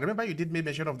Nigeria? I remember you did make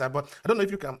mention of that, but I don't know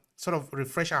if you can sort of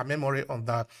refresh our memory on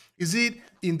that. Is it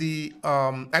in the,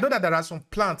 I know that there are some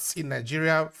plants in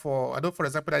Nigeria for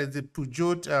example, that is the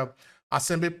Peugeot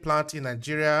assembly plant in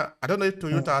Nigeria. I don't know if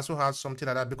Toyota also has something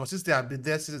like that, because since they have been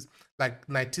there since like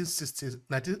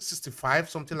 1965,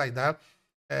 something like that.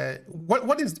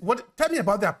 Tell me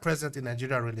about their presence in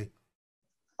Nigeria, really.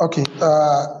 Okay,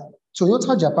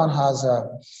 Toyota Japan has a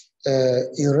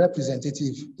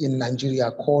representative in Nigeria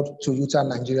called Toyota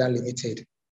Nigeria Limited,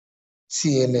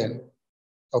 TNL.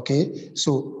 Okay,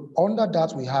 so under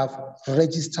that we have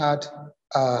registered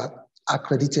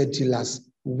accredited dealers,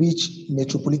 which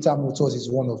Metropolitan Motors is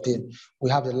one of them.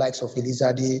 We have the likes of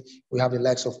Elizade, we have the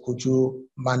likes of Kojo,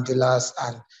 Mandelas,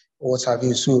 and what have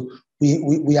you. So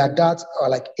we are that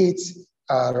like 8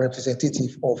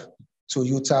 representative of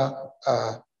Toyota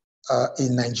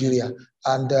in Nigeria.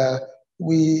 And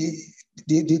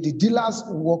the dealers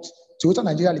worked, Toyota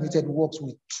Nigeria Limited works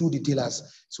through the dealers.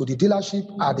 So the dealership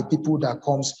are the people that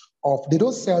comes off. They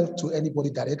don't sell to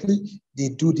anybody directly. They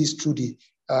do this through the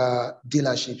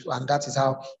dealership, and that is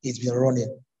how it's been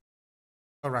running.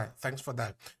 All right, thanks for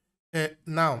that.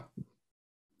 Now,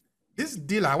 this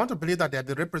dealer, I want to believe that they are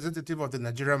the representative of the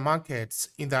Nigerian markets,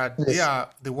 in that they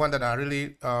are the one that are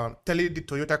really telling the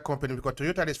Toyota company, because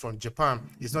Toyota is from Japan,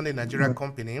 it's not a Nigerian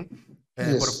company.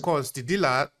 But of course, the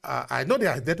dealer, I know they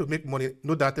are there to make money,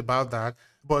 no doubt about that.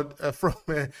 But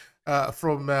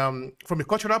from a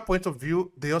cultural point of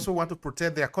view, they also want to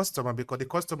protect their customer, because the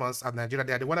customers at Nigeria,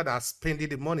 they are the one that are spending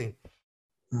the money.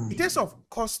 In terms of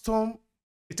custom,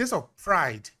 in terms of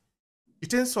pride, in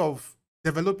terms of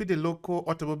developing the local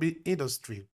automobile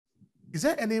industry, is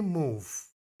there any move?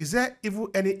 Is there even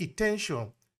any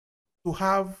intention to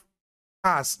have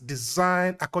cars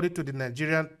designed according to the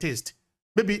Nigerian taste?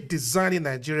 Maybe design in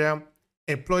Nigeria,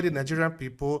 employ the Nigerian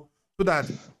people, so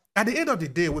that at the end of the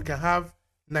day, we can have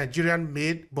Nigerian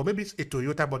made, but maybe it's a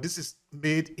Toyota, but this is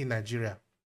made in Nigeria.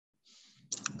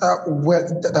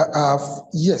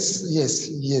 Yes.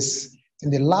 In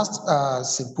the last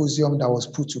symposium that was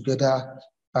put together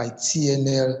by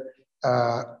TNL,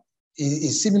 a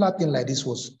similar thing like this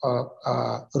was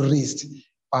raised.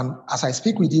 And as I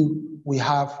speak with you, we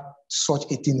have such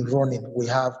a thing running. We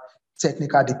have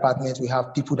technical departments, we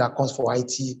have people that comes for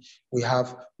IT, we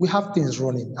have things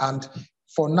running. And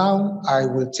for now, I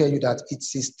will tell you that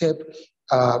it's a step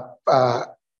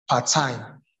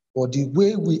part-time. But the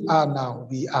way we are now,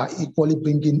 we are equally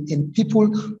bringing in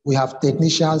people. We have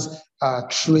technicians,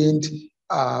 trained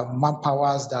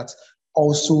manpowers that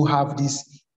also have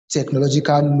this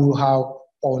technological know-how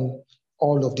on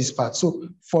all of this part. So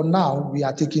for now, we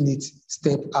are taking it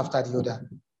step after the other.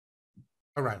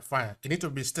 All right, fine. You need to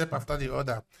be step after the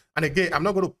other. And again, I'm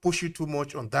not going to push you too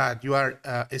much on that. You are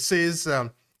a sales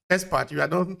expert. You are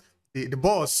not the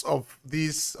boss of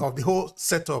this, of the whole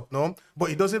setup, no?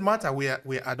 But it doesn't matter. We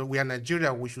are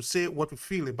Nigeria. We should say what we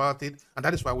feel about it, and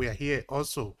that is why we are here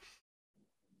also.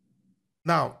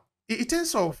 Now, in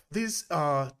terms of this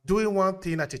doing one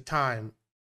thing at a time,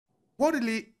 what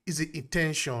really is the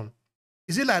intention?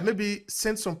 Is it like maybe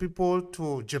send some people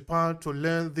to Japan to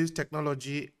learn this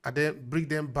technology and then bring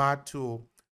them back to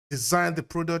design the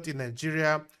product in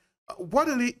Nigeria? What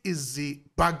really is the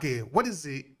bargain? What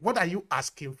are you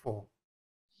asking for?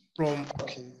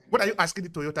 What are you asking the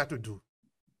Toyota to do?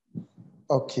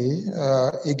 Okay.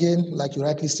 Again, like you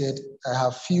rightly said, I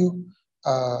have few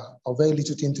or very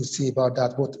little thing to say about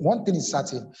that. But one thing is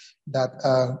certain, that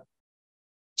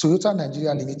Toyota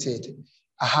Nigeria Limited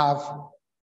have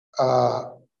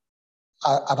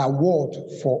an award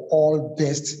for all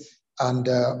best and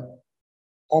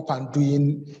up and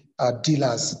doing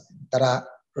dealers that are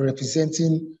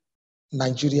representing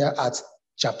Nigeria at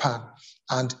Japan.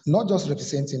 And not just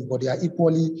representing, but they are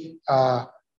equally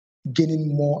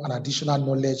gaining more and additional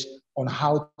knowledge on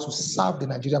how to serve the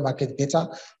Nigerian market better,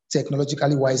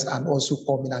 technologically wise, and also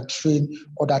come in and train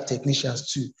other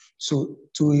technicians too. So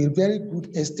to a very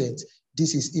good extent,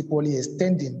 this is equally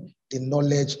extending the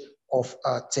knowledge of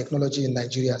technology in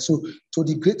Nigeria. So to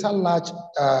the greater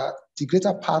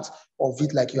part of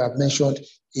it, like you have mentioned,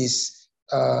 is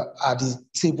at the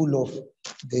table of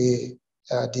the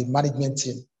management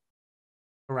team.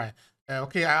 All right.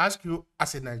 Okay, I ask you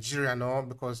as a Nigerian, no,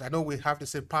 because I know we have the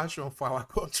same passion for our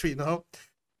country, no.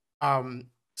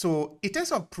 So in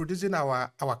terms of producing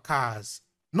our cars,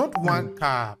 not one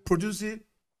car, producing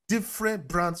different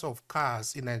brands of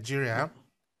cars in Nigeria,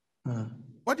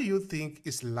 what do you think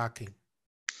is lacking?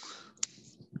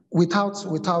 Without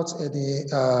any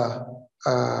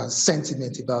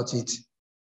sentiment about it,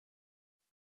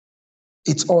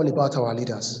 it's all about our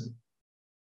leaders.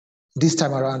 This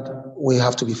time around, we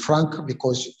have to be frank,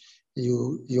 because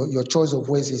your choice of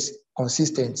words is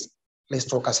consistent. Let's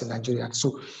talk as a Nigerian.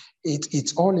 So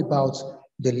it's all about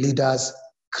the leaders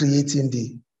creating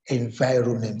the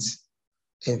environment.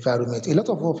 A lot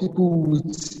of our people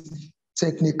with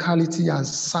technicality and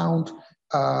sound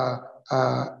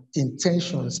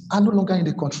intentions are no longer in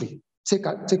the country. Take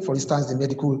for instance, the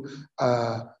medical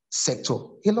sector.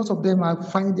 A lot of them are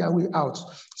finding their way out.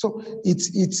 So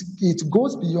it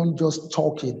goes beyond just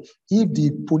talking. If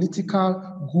the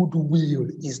political goodwill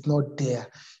is not there,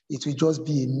 it will just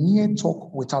be a mere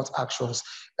talk without actions.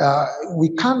 We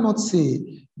cannot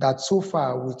say that so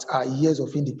far with our years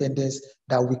of independence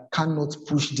that we cannot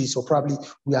push this, or probably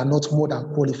we are not more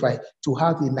than qualified to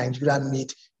have a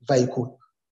Nigerian-made vehicle.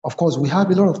 Of course, we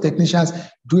have a lot of technicians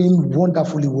doing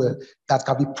wonderfully well that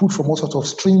can be put from all sorts of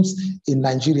streams in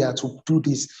Nigeria to do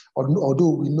this.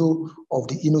 Although we know of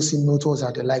the Innocent Motors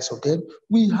and the likes of them,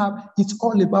 it's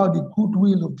all about the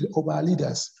goodwill of our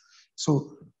leaders.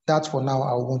 So that for now,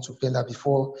 I want to pen that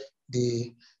before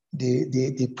the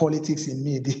politics in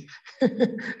me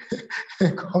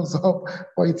comes up.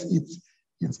 But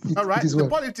all right. it is well. The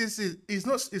politics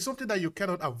is something that you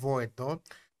cannot avoid, no?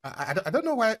 I don't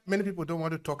know why many people don't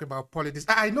want to talk about politics.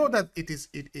 I know that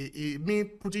it means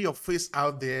putting your face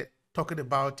out there, talking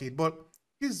about it, but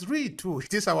it's real too.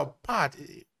 It is our part.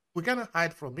 We cannot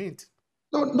hide from it.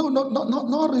 No,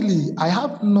 not really. I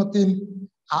have nothing.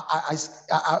 I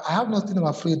have nothing I'm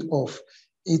afraid of.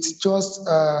 It's just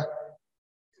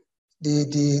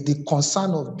the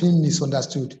concern of being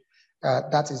misunderstood.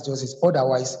 That is just it.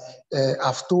 Otherwise,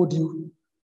 I've told you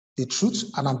the truth,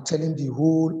 and I'm telling the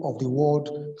whole of the world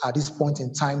at this point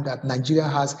in time that Nigeria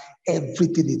has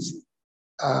everything it's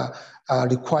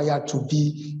required to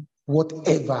be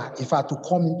whatever, if I had to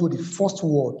come into the first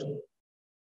world.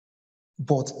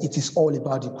 But it is all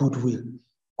about the goodwill.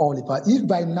 All about, if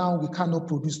by now we cannot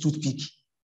produce toothpick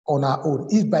on our own,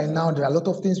 if by now there are a lot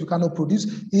of things we cannot produce,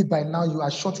 if by now you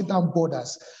are shutting down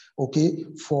borders, okay,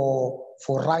 for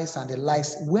rice and the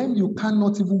likes, when you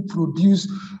cannot even produce,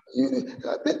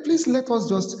 please let us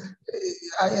just,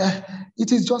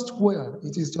 it is just well.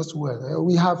 It is just well.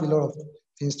 We have a lot of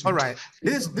things to do. All right.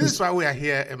 This is why we are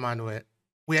here, Emmanuel.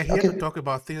 We are here to talk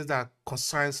about things that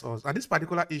concerns us. And this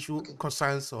particular issue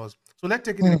concerns us. So let's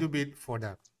take it a little bit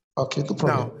further. Okay, no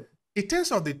problem. Now, in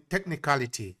terms of the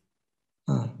technicality,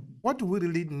 what do we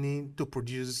really need to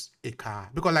produce a car?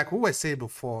 Because like we were saying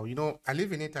before, you know, I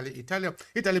live in Italy.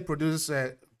 Italy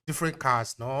produces different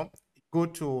cars, no? Go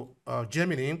to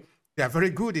Germany, they are very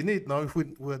good in it, no?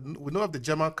 We know of the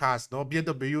German cars, no?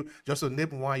 BMW, just to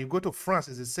name one. You go to France,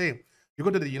 it's the same. You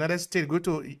go to the United States, go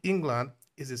to England,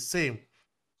 it's the same.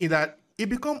 In that it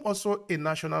becomes also a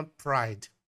national pride.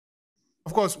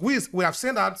 Of course, we have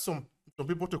sent out some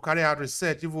people to carry out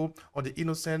research even on the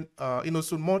innocent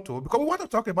motto, because we want to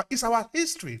talk about it's our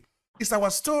history, it's our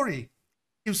story.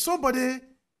 If somebody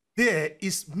there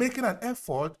is making an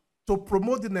effort to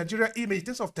promote the Nigeria image in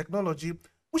terms of technology,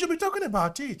 we should be talking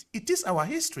about it. It is our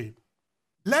history.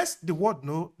 Let the world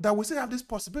know that we still have this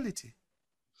possibility.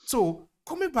 So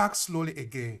coming back slowly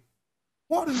again,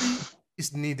 what really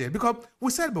is needed? Because we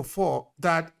said before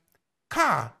that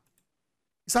car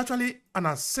is actually an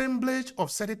assemblage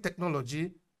of certain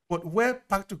technology, but we're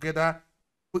packed together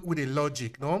with a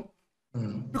logic, no?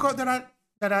 Because there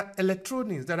are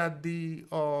electronics, there are the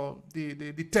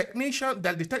technician,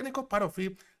 the technical part of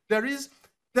it.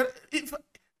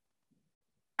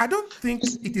 I don't think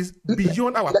it is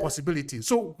beyond our possibility.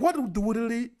 So what do we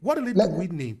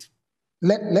need?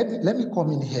 Let me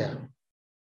come in here,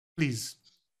 please.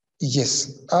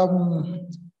 Yes.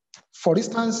 For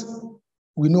instance,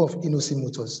 we know of Innocent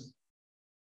Motors.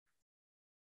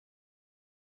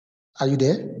 Are you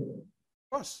there?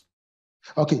 Of course.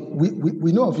 Okay,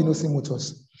 we know of Innocent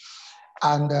Motors.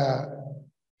 And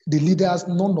the leaders,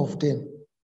 none of them,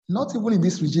 not even in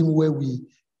this regime where we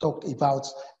talked about,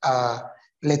 I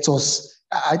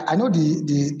know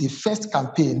the first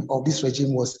campaign of this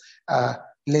regime was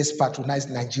let's patronize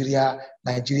Nigeria,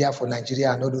 Nigeria for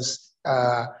Nigeria, and all those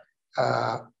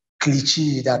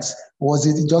cliche that was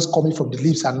it just coming from the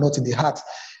lips and not in the heart.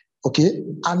 Okay,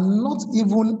 and not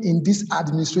even in this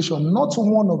administration, not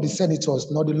one of the senators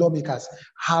nor the lawmakers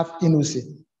have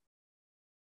innocent.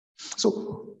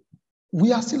 So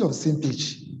we are still on the same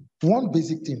page. One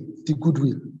basic thing, the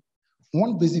goodwill.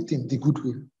 One basic thing, the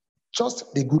goodwill.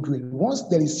 Just the goodwill. Once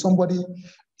there is somebody,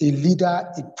 a leader,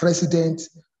 a president,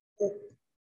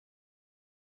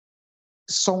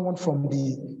 someone from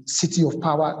the city of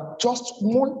power, just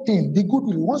one thing, the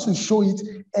goodwill. Once you show it,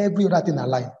 every other thing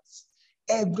aligns.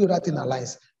 Every other thing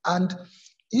aligns. And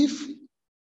if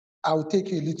I'll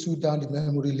take a little down the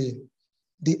memory lane,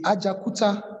 the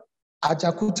Ajakuta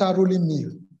rolling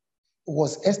mill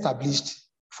was established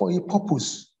for a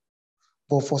purpose.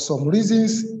 But for some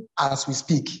reasons, as we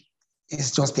speak,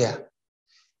 it's just there.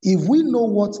 If we know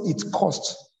what it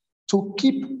costs to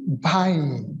keep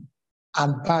buying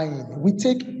and buying, we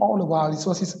take all of our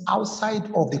resources outside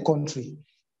of the country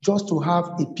just to have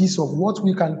a piece of what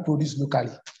we can produce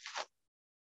locally.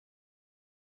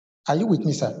 Are you with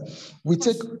me, sir? We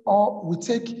take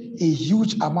a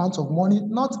huge amount of money,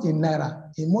 not in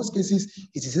naira. In most cases,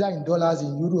 it is either in dollars,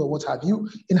 in euro, or what have you,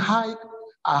 in hard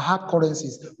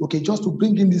currencies. Okay, just to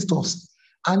bring in these stuffs.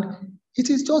 And it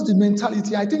is just the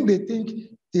mentality. I think they think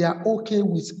They are okay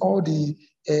with all the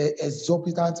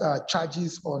exorbitant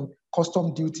charges on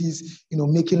custom duties,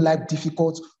 making life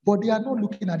difficult, but they are not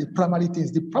looking at the primary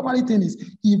things. The primary thing is,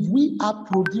 if we are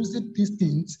producing these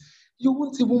things, you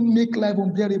won't even make life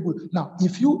unbearable. Now,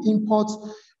 if you import,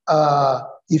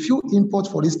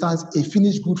 for instance, a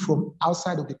finished good from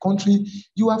outside of the country,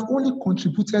 you have only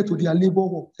contributed to their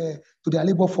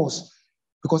labor force.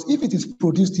 Because if it is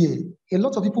produced here, a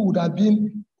lot of people would have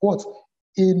been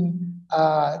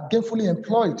gainfully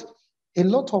employed.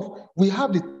 We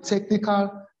have the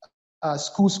technical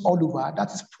schools all over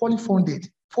that is poorly funded,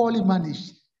 poorly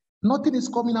managed. Nothing is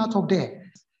coming out of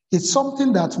there. It's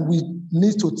something that we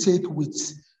need to take with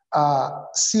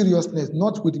seriousness,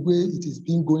 not with the way it is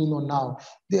being going on now.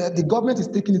 The government is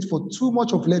taking it for too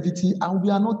much of levity, and we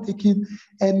are not taking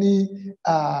any,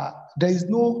 there is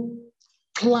no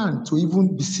plan to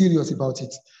even be serious about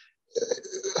it.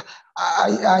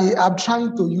 I'm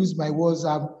trying to use my words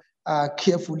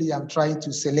carefully. I'm trying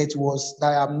to select words.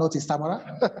 That I'm not a stammerer.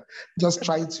 Just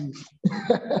try to.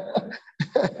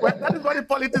 Well, that is what the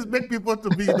politics make people to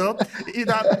be, Don't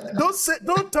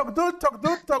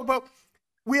talk about.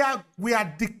 We are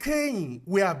decaying.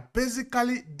 We are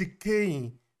basically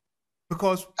decaying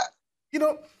because,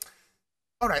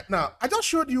 All right, now I just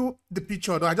showed you the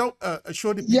picture. I just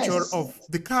showed the picture of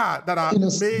the car that are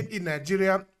made in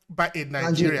Nigeria by a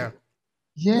Nigerian.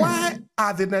 Yes. Why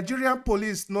are the Nigerian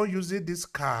police not using these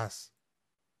cars?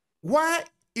 Why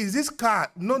is this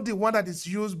car not the one that is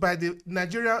used by the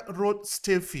Nigerian Road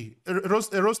Safety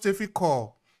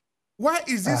Corps? Why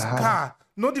is this car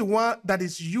not the one that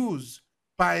is used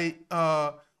by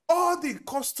all the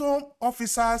custom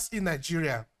officers in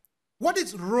Nigeria? What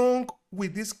is wrong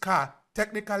with this car,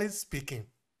 technically speaking?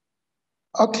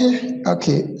 Okay.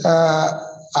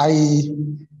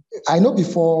 I know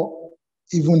before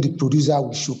even the producer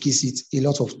will showcase it, a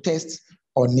lot of tests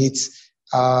on it.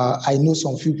 I know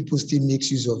some few people still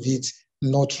make use of it,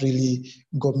 not really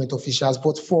government officials,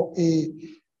 but for a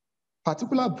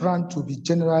particular brand to be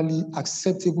generally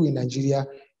acceptable in Nigeria,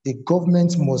 the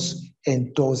government must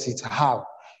endorse it. How?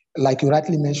 Like you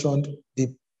rightly mentioned,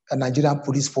 the Nigerian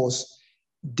police force,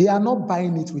 they are not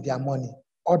buying it with their money.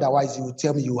 Otherwise, you will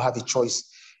tell me you have a choice.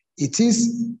 It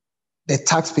is the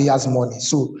taxpayers' money.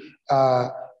 So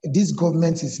this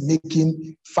government is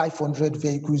making 500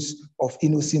 vehicles of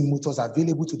innocent motors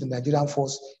available to the Nigerian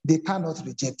force. They cannot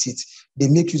reject it. They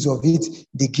make use of it.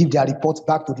 They give their report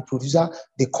back to the producer.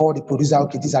 They call the producer,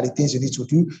 okay, these are the things you need to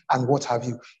do, and what have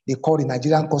you. They call the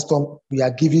Nigerian custom. We are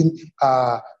giving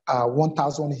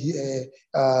 1,000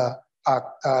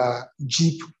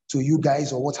 Jeep to you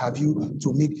guys, or what have you,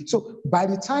 to make. So by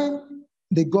the time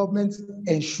the government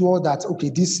ensure that, okay,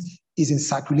 this is in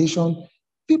circulation,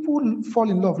 people fall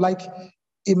in love. Like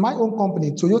in my own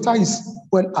company, Toyota is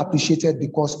well appreciated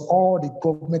because all the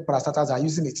government parastatals are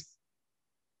using it.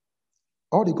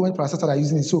 All the government parastatals are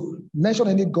using it. So mention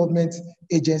any government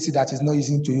agency that is not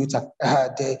using Toyota.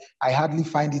 I hardly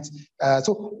find it.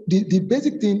 So the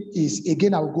basic thing is,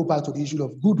 again, I will go back to the issue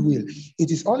of goodwill.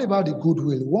 It is all about the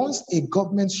goodwill. Once a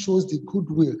government shows the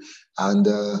goodwill, and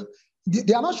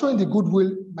they are not showing the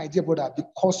goodwill, my dear brother,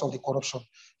 because of the corruption.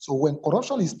 So when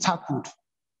corruption is tackled,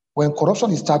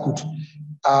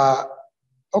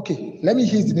 okay, let me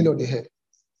hit the nail on the head.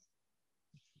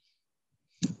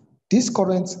 This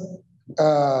current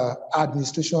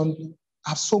administration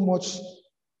have so much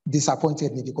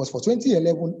disappointed me, because for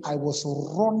 2011, I was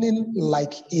running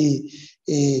like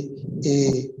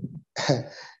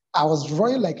I was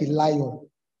running like a lion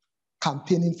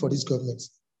campaigning for this government,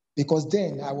 because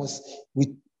then I was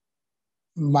with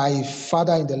my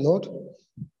father in the Lord,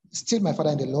 still my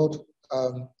father in the Lord,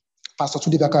 Pastor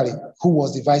Tunde Bakare, who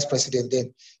was the vice president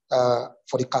then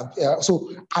for the campaign. So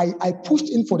I pushed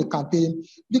in for the campaign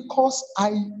because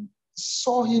I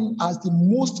saw him as the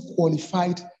most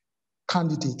qualified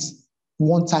candidate,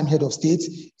 one-time head of state,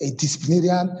 a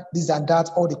disciplinarian, this and that,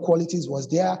 all the qualities was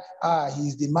there.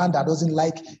 He's the man that doesn't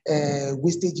like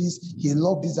wastages. He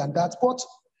loved this and that. But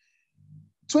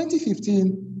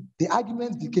 2015, the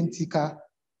argument became thicker,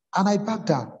 and I backed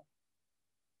down.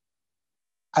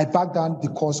 I backed down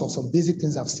because of some basic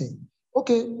things I've seen.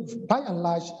 Okay, by and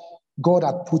large, God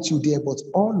had put you there, but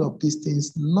all of these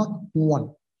things, not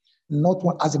one.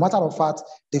 As a matter of fact,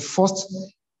 the first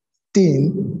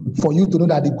thing for you to know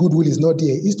that the goodwill is not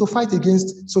there is to fight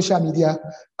against social media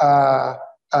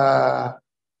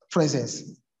presence.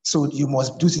 So you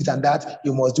must do this and that,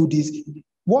 you must do this.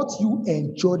 What you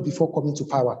enjoyed before coming to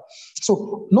power.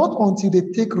 So not until they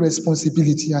take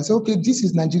responsibility and say, okay, this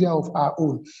is Nigeria of our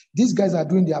own. These guys are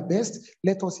doing their best.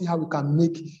 Let us see how we can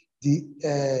make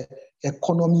the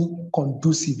economy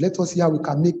conducive. Let us see how we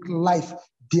can make life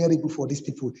bearable for these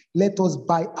people. Let us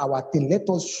buy our thing. Let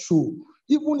us show.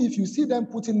 Even if you see them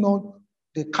putting on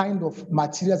the kind of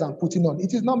materials I'm putting on,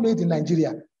 it is not made in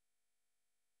Nigeria.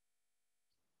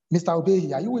 Mr.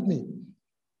 Obehi, are you with me?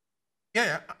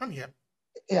 Yeah, I'm here.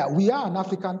 Yeah, we are an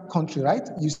African country, right?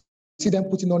 You see them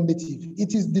putting on native.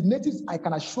 It is the natives, I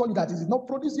can assure you, that it is not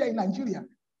produced here in Nigeria.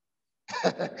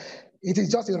 It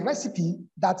is just a recipe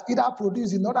that either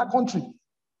produced in another country.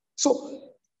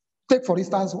 So take, for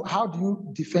instance, how do you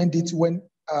defend it when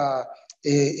a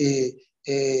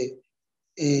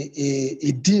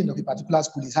dean of a particular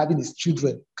school is having his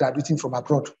children graduating from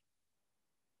abroad?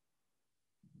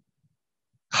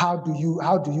 How do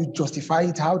you justify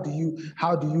it? How do you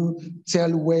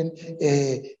tell when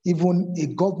even a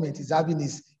government is having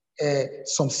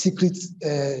some secret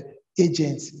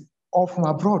agents all from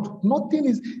abroad? Nothing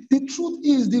is. The truth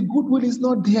is, the goodwill is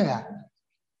not there.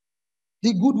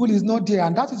 The goodwill is not there,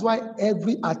 and that is why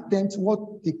every attempt,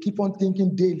 what they keep on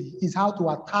thinking daily, is how to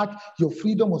attack your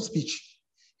freedom of speech.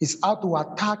 It's how to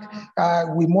attack,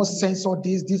 we must censor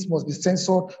this must be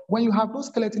censored. When you have no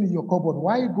skeleton in your cupboard,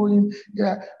 why are you going?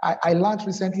 I learned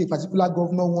recently a particular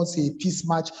governor wants a peace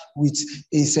march with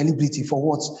a celebrity. For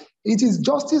what? It is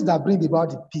justice that brings about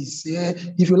the peace. Yeah?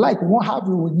 If you like, we won't have a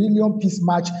million peace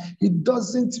march. It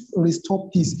doesn't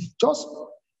restore peace. Just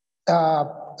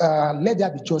let there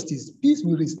be justice. Peace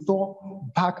will restore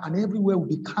back and everywhere will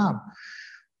be calm.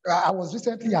 I was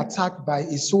recently attacked by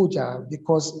a soldier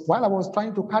because while I was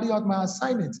trying to carry out my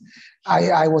assignment,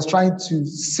 I was trying to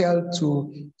sell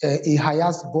to a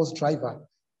highest bus driver,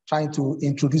 trying to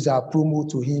introduce our promo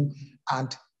to him.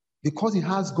 And because he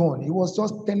has gone, he was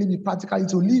just telling me practically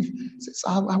to leave.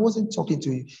 I wasn't talking to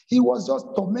him. He was just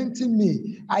tormenting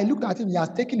me. I looked at him, he has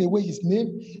taken away his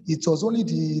name. It was only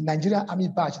the Nigerian Army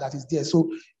badge that is there.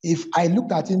 So if I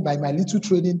looked at him by my little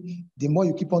training, the more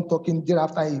you keep on talking,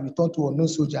 thereafter he returned to unknown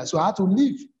soldier. So I had to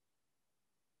leave.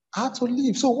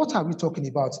 So what are we talking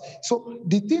about? So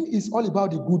the thing is all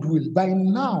about the goodwill. By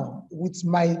now, with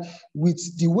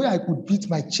the way I could beat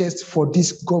my chest for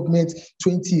this government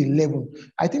 2011,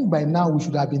 I think by now we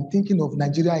should have been thinking of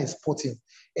Nigeria exporting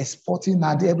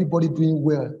and everybody doing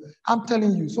well. I'm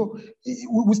telling you. So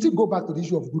we still go back to the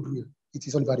issue of goodwill. It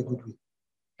is all about the goodwill.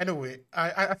 Anyway,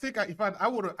 I think in fact I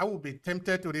would be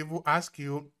tempted to even ask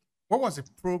you, what was the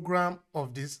program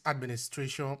of this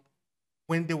administration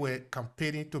when they were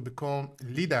campaigning to become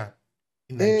leader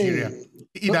in Nigeria?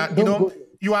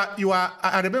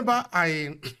 I remember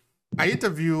I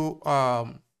interviewed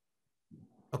I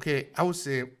would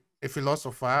say a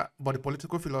philosopher, but a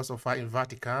political philosopher in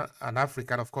Vatican, an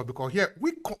African, of course, because here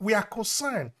we are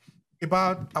concerned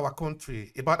about our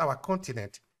country, about our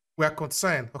continent. We are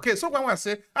concerned. Okay, so when I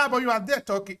say, but you are there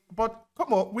talking, but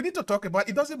come on, we need to talk about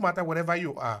it. Doesn't matter wherever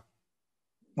you are.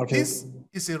 Okay. This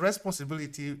is a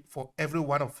responsibility for every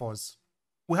one of us.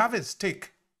 We have a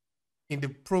stake in the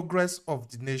progress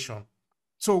of the nation.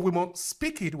 So we must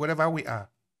speak it wherever we are.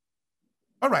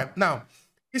 All right. Now,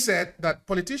 he said that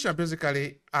politicians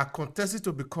basically are contesting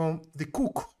to become the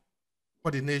cook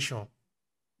for the nation.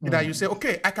 That you say,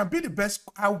 okay, I'll be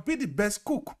the best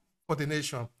cook for the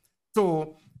nation.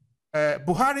 So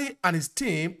Buhari and his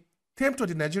team came to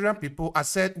the Nigerian people and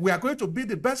said, we are going to be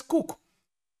the best cook.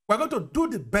 We're going to do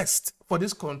the best for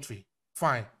this country.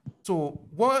 Fine. So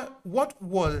what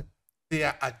was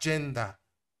their agenda?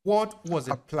 What was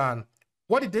the plan?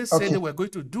 What did they say they were going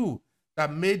to do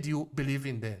that made you believe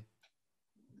in them?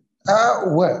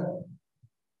 Well,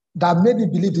 that made me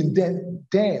believe in them.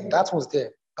 Then that was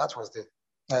there.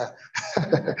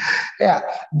 Yeah.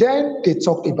 Then they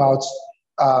talked about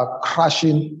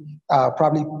crashing,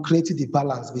 probably creating the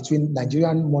balance between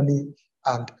Nigerian money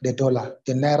and the dollar,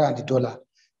 the naira and the dollar.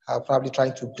 Probably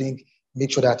trying to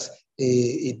make sure that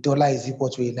a dollar is equal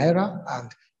to a naira and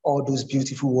all those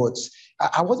beautiful words.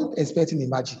 I wasn't expecting a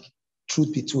magic,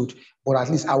 truth be told, but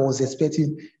at least I was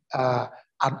expecting an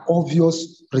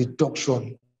obvious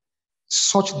reduction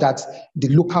such that the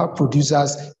local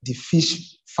producers, the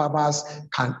fish farmers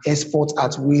can export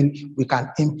at will. We can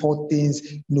import things.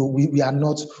 We are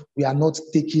not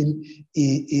taking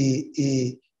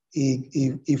a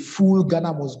full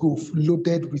Ghana must go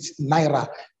loaded with naira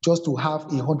just to have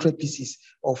 100 pieces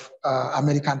of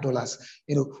American dollars.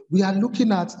 We are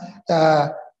looking at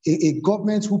a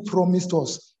government who promised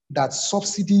us that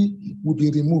subsidy would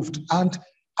be removed. And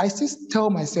I still tell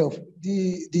myself,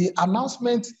 the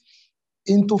announcement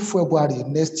into February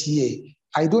next year,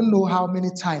 I don't know how many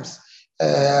times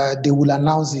they will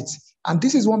announce it. And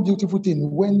this is one beautiful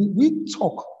thing. When we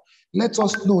talk, let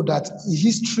us know that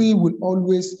history will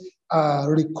always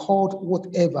record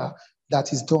whatever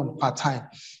that is done per time.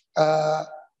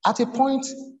 At a point,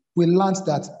 we learned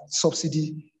that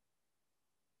subsidy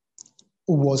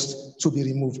was to be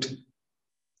removed.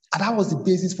 And that was the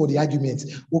basis for the argument.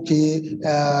 Okay,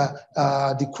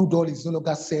 the crude oil is no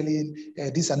longer selling,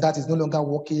 this and that is no longer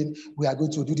working, we are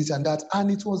going to do this and that. And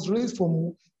it was raised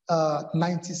from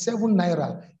 97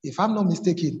 naira, if I'm not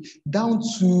mistaken, down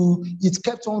to, it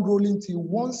kept on rolling till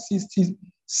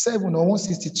 167 or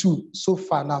 162 so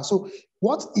far now. So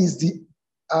what is the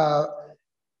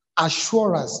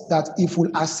assurance that if we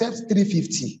accept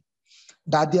 350,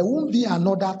 that there won't be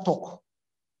another talk?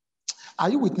 Are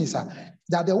you with me, sir?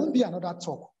 That there won't be another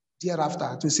talk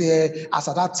thereafter to say, as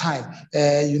at that time,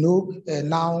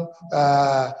 now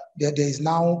there is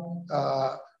now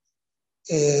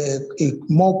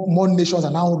more nations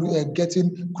are now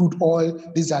getting crude oil,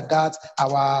 this and that.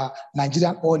 Our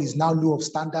Nigerian oil is now low of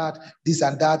standard, this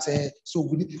and that.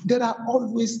 There are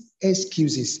always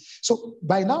excuses. So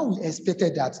by now we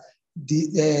expected that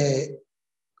the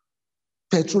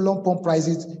petroleum pump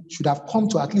prices should have come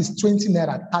to at least 20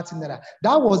 naira, 30 naira.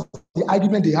 That was the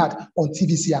argument they had on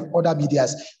TVC and other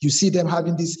medias. You see them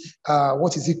having this,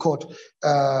 what is it called?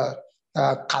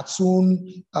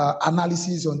 Cartoon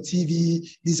analysis on TV,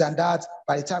 this and that.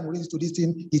 By the time we reach to this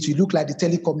thing, it will look like the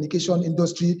telecommunication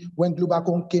industry when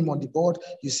Globacom came on the board.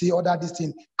 You see all that this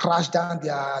thing crash down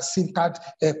their SIM card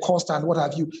cost and what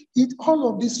have you. All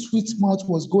of this sweet mouth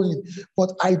was going.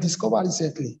 But I discovered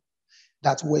recently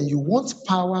that when you want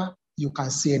power, you can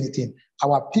say anything.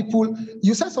 Our people,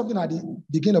 you said something at the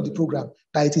beginning of the program,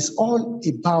 that it is all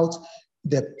about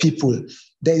the people.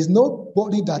 There is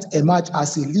nobody that emerged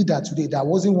as a leader today that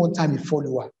wasn't one time a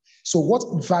follower. So what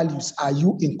values are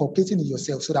you inculcating in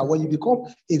yourself so that when you become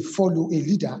a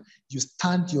leader, you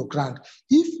stand your ground?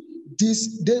 If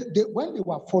when they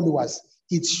were followers,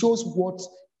 it shows what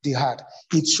they had.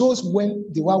 It shows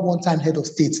when they were one time head of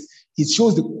state. It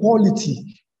shows the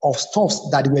quality of stuffs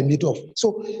that they were made of.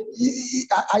 So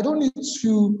I don't need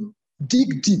to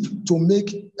dig deep to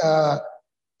make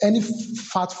any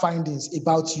fact findings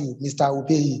about you, Mr.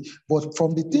 Obeyi, but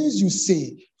from the things you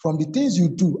say, from the things you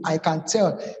do, I can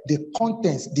tell the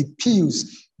contents, the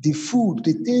pills, the food,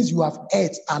 the things you have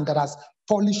ate and that has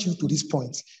polished you to this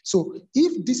point. So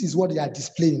if this is what they are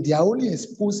displaying, they are only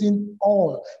exposing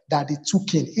all that they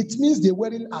took in. It means they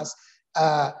weren't as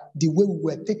the way we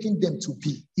were taking them to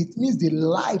be. It means they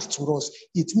lied to us.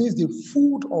 It means they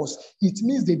fooled us. It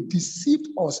means they deceived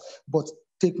us. But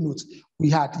take note, we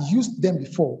had used them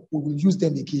before. We will use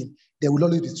them again. There will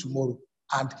always be tomorrow.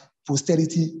 And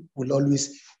posterity will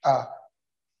always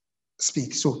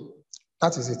speak. So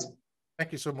that is it.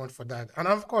 Thank you so much for that. And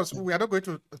of course, we are not going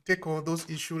to take on those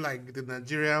issues like the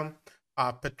Nigerian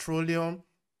petroleum,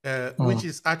 which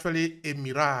is actually a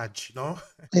mirage, no?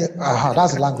 Yeah,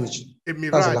 that's language. A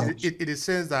mirage. In the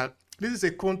sense that this is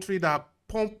a country that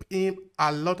pump in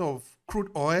a lot of crude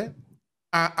oil.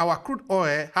 Our crude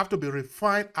oil have to be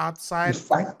refined outside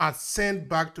and sent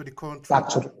back to the country. Back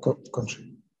to the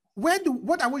country.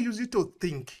 What are we using to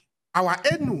think? Our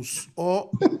anus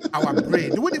or our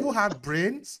brain? Do we even have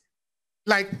brains?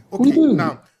 Like, okay,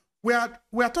 now we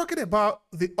are talking about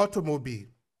the automobile.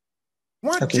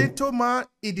 One gentleman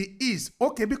in the East,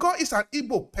 okay, because it's an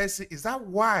Igbo person, is that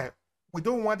why we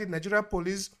don't want the Nigerian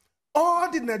police, all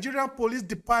the Nigerian police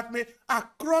department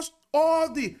across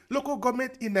all the local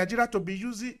government in Nigeria to be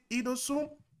using Innoson,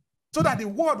 so that the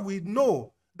world will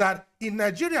know that in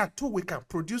Nigeria too we can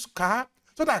produce car,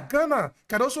 so that Ghana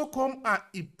can also come and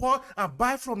import and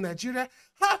buy from Nigeria?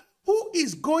 Who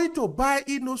is going to buy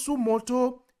Innoson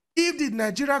motor if the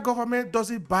Nigerian government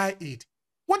doesn't buy it?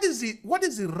 What is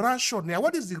the rationale?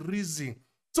 What is the reason?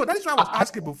 So that is why I was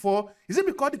asking before. Is it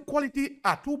because the quality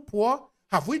are too poor?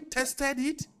 Have we tested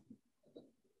it?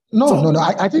 No.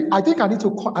 I think I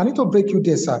need to break you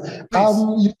there, sir.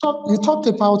 You talked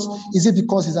about, is it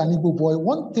because he's an Igbo boy?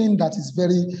 One thing that is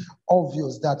very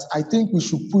obvious that I think we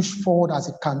should push forward as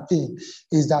a campaign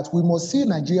is that we must see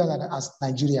Nigeria as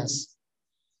Nigerians.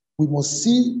 We must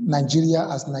see Nigeria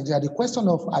as Nigeria. The question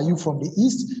of are you from the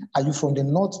East, are you from the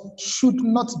North, should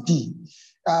not be.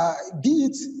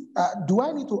 Do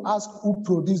I need to ask who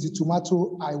produced the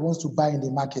tomato I want to buy in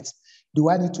the market? Do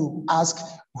I need to ask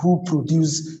who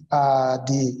produced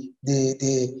the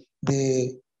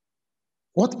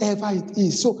whatever it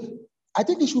is? So I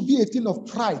think it should be a thing of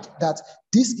pride that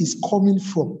this is coming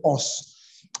from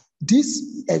us.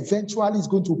 This eventually is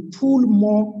going to pull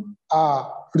more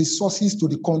resources to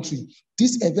the country.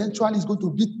 This eventually is going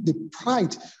to be the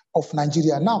pride of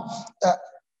Nigeria. Now,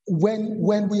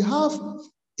 when we have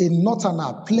a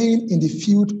Northerner playing in the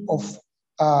field of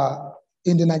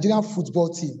in the Nigerian football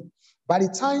team, by the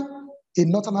time a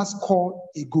Northerners score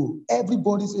a goal,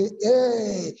 everybody say,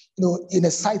 hey, in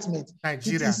excitement.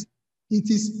 Nigeria. It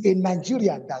is a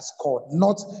Nigerian that scored,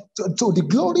 not so the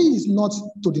glory is not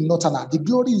to the Northerner, the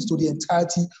glory is to the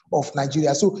entirety of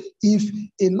Nigeria. So if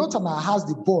a Northerner has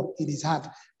the ball in his hand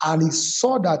and he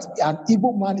saw that an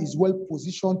Igbo man is well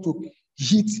positioned to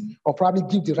hit or probably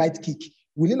give the right kick,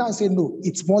 will he now say, no,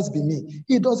 it must be me?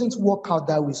 It doesn't work out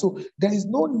that way. So there is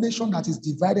no nation that is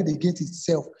divided against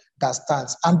itself that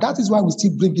stands. And that is why we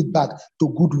still bring it back to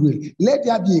goodwill. Let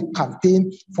there be a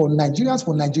campaign for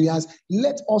Nigerians.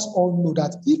 Let us all know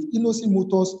that if Innocent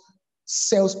Motors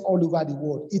sells all over the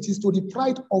world, it is to the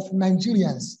pride of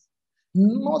Nigerians,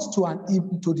 not to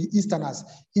the Easterners.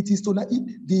 It is to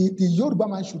the Yoruba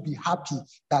man should be happy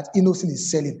that Innocent is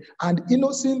selling, and the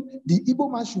Igbo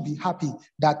man should be happy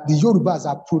that the Yorubas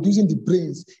are producing the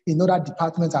brains in other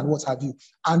departments and what have you.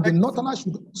 And the Northerners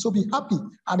should also be happy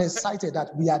and excited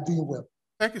that we are doing well.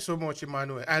 Thank you so much,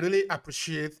 Emmanuel. I really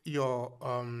appreciate your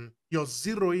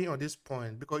zeroing on this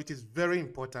point because it is very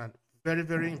important, very,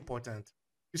 very important.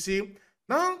 You see,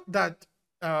 now that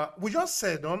we just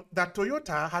said that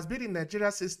Toyota has been in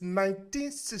Nigeria since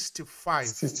 1965.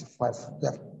 65,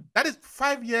 yeah. That is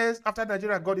 5 years after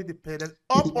Nigeria got independence.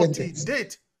 Up until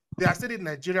date, they are still in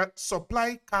Nigeria,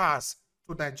 supplying cars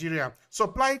to Nigeria,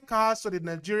 supplying cars to the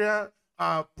Nigeria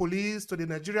police, to the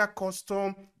Nigeria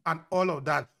custom, and all of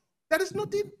that. There is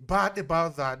nothing bad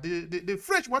about that. The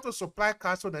French want to supply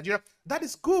cars to Nigeria. That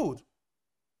is good.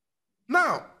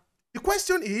 Now, the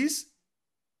question is,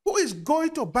 who is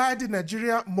going to buy the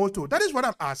Nigeria motor? That is what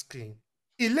I'm asking.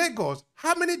 In Lagos,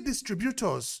 how many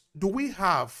distributors do we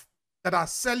have that are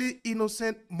selling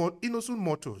innocent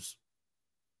motors?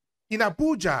 In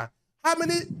Abuja, how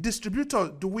many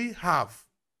distributors do we have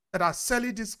that are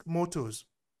selling these motors?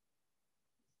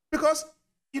 Because,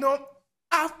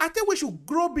 I think we should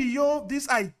grow beyond this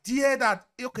idea that,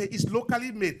 okay, it's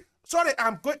locally made. Sorry,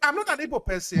 I'm not an Igbo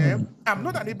person. I'm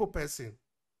not an Igbo person.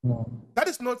 That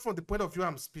is not from the point of view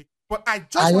I'm speaking. But I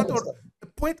just want to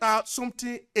point out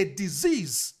something, a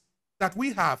disease that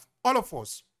we have, all of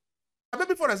us.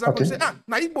 Maybe, for example, you say,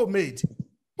 na Igbo made.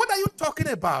 What are you talking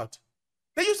about?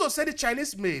 They used to say the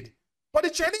Chinese made. But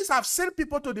the Chinese have sent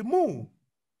people to the moon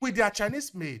with their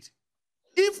Chinese made.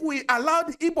 If we allow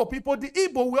the Igbo people, the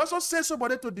Igbo will also send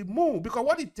somebody to the moon because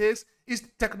what it takes is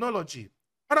technology.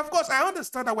 And of course, I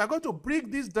understand that we're going to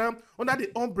bring this down under the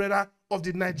umbrella of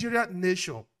the Nigerian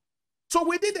nation. So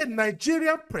we need a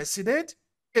Nigerian president,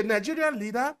 a Nigerian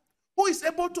leader who is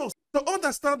able to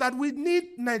understand that we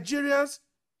need Nigerians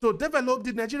to develop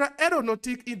the Nigerian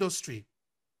aeronautic industry.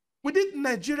 We need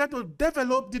Nigeria to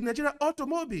develop the Nigerian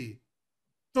automobile,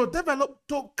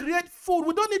 to create food.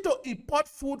 We don't need to import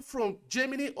food from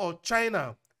Germany or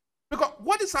China. Because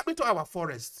what is happening to our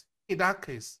forests in that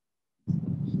case?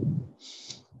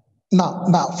 Now,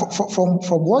 from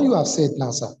what you have said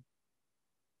now, sir,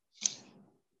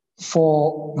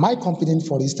 for my company,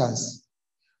 for instance,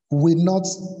 will not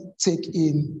take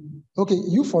in, okay,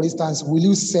 you, for instance, will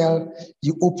you sell,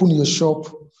 you open your shop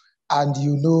and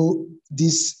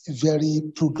this very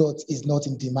product is not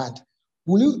in demand?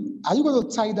 Are you going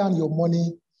to tie down your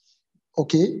money,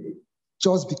 okay,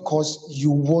 just because you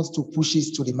want to push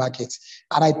it to the market?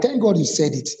 And I thank God you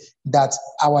said it, that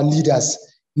our leaders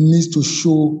need to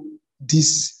show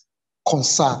this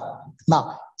concern.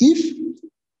 Now, if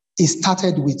it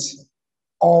started with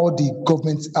all the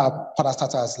government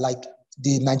parastatals like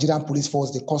the Nigerian police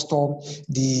force, the custom,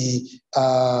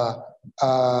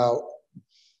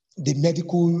 the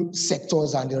medical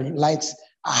sectors and the likes,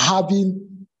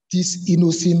 having these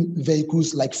innocent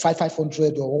vehicles like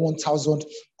 500 or 1,000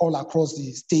 all across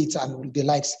the states and the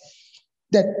likes,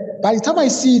 that by the time I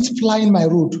see it flying my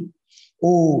road,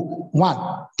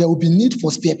 one, there will be need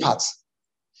for spare parts.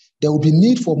 There will be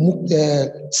need for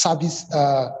service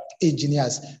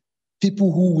engineers,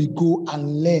 people who will go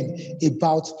and learn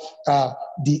about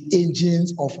the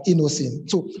engines of Innocent.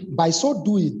 So by so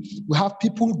doing, we have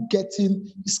people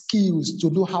getting skills to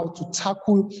know how to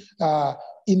tackle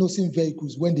Innocent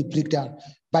vehicles when they break down.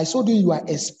 By so doing, you are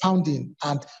expounding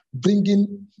and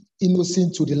bringing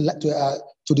Innocent to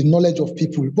the knowledge of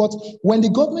people. But when the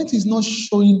government is not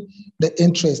showing the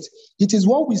interest, it is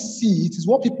what we see, it is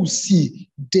what people see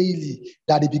daily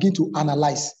that they begin to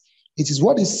analyze. It is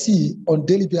what they see on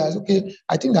daily basis. Okay,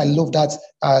 I think I love that.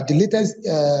 The latest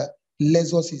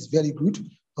Lexus is very good.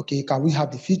 Okay, can we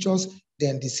have the features?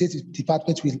 Then the safety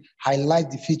department will highlight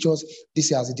the features.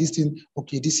 This is this thing.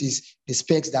 Okay, this is the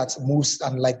specs that moves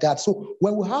and like that. So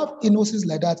when we have innocence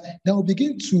like that, then we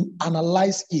begin to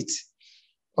analyze it.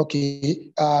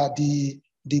 Okay,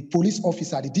 the police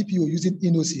officer, the DPO using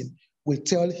Innocent will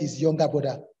tell his younger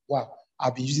brother, wow,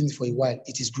 I've been using it for a while.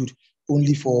 It is good.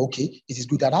 Only for, okay, it is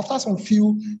good. And after some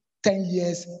few 10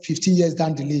 years, 15 years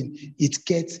down the lane, it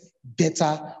gets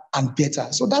better and better.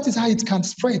 So that is how it can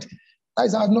spread. That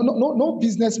is how no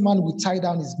businessman will tie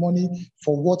down his money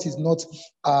for what is not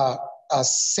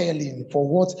selling, for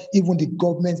what even the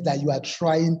government that you are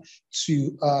trying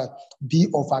to be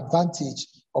of advantage,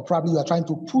 or probably you are trying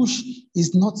to push,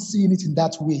 is not seeing it in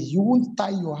that way. You won't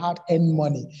tie your hard-earned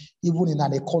money, even in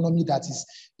an economy that is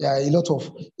a lot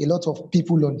of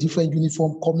people on different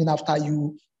uniform coming after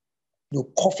you,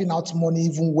 coughing out money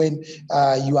even when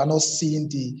you are not seeing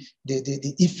the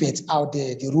effect out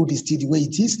there. The road is still the way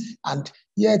it is. And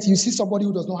yet you see somebody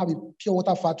who does not have a pure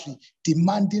water factory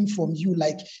demanding from you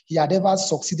like he had ever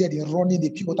succeeded in running a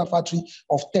pure water factory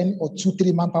of 10 or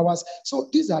 2-3 manpowers. So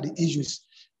these are the issues.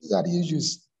 These are the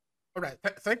issues. All right.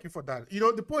 Thank you for that. You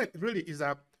know, the point really is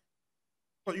that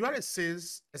you are a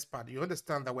sales expert. You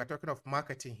understand that we're talking of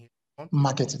marketing here.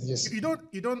 Marketing, yes. You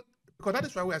don't, because that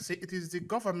is why we are saying it is the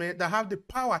government that have the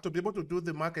power to be able to do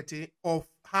the marketing of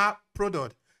her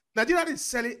product. Nigeria is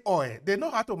selling oil. They know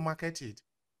how to market it.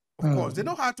 Of course, they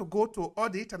know how to go to all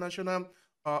the international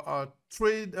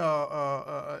trade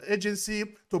agency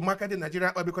to market the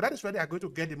Nigerian oil, because that is where they are going to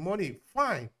get the money.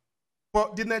 Fine.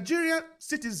 But the Nigerian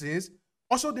citizens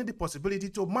also need the possibility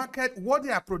to market what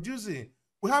they are producing.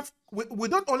 We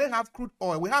don't only have crude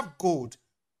oil, we have gold.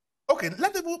 Okay,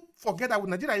 let people forget that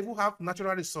Nigeria even have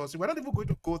natural resources. We're not even going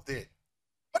to go there.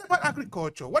 What about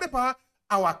agriculture? What about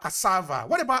our cassava?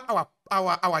 What about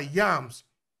our yams,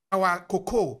 our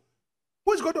cocoa?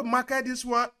 Who is going to market this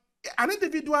one? An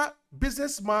individual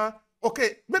businessman.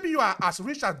 Okay, maybe you are as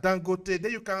rich as Dangote,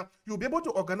 then you'll be able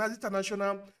to organize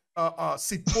international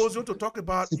symposium to talk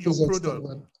about your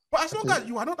product. But as long as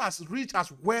you are not as rich,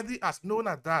 as wealthy, as known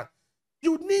as that,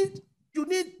 you need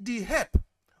the help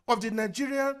of the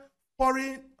Nigerian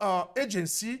foreign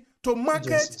agency to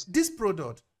market this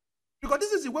product, because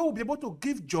this is the way we'll be able to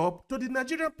give job to the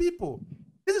Nigerian people.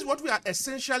 This is what we are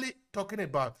essentially talking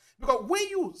about. Because when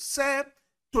you sell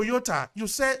Toyota, you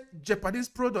sell Japanese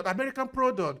product, American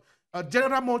product,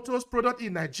 General Motors product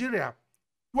in Nigeria,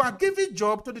 you are giving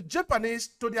job to the Japanese,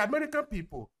 to the American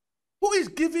people. Who is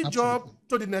giving job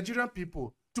to the Nigerian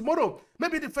people? Tomorrow,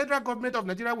 maybe the federal government of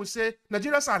Nigeria will say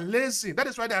Nigerians are lazy. That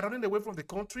is why they are running away from the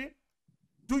country.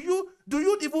 Do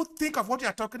you even think of what you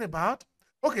are talking about?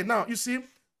 Okay, now you see.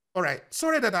 All right,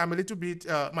 sorry that I'm a little bit.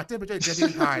 My temperature is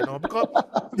getting high now, because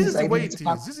this is the way it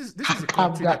is. This is the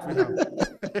country that we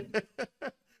have.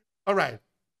 All right.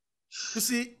 You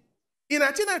see, in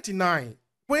 1999,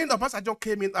 when Obasanjo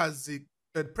came in as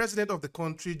the president of the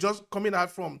country, just coming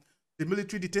out from the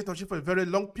military dictatorship for a very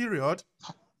long period,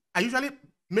 I usually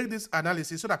make this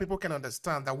analysis so that people can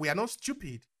understand that we are not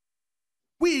stupid.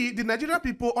 We, the Nigerian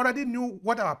people, already knew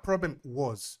what our problem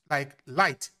was, like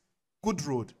light, good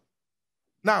road.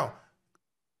 Now,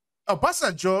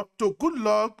 Obasanjo to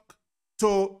Goodluck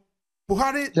to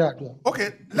Buhari.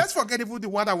 Okay, let's forget even the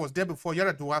one that was there before,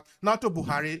 Yar'Adua, now to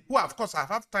Buhari, who, of course,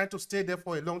 have time to stay there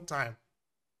for a long time.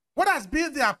 What has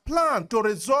been their plan to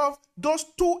resolve those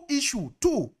two issues,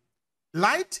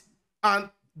 light and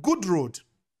good road?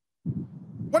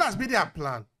 What has been their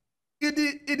plan? In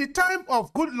the time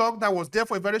of Goodluck that was there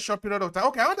for a very short period of time,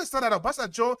 okay, I understand that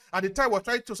Obasanjo at the time was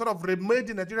trying to sort of remake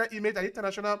the Nigerian image at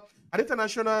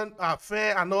international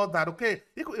affair and all that. Okay,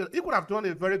 he could have done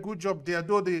a very good job there,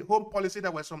 though the home policy, there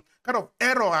was some kind of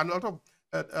error and a lot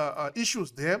of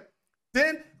issues there.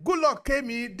 Then Goodluck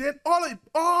came in, then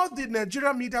all the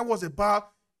Nigerian media was about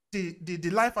the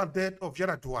life and death of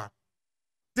Yar'Adua.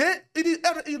 Then in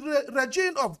the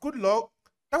regime of Goodluck,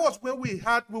 that was when we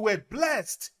were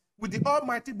blessed with the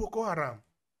almighty Boko Haram.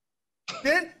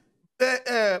 Then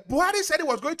Buhari said he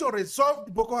was going to resolve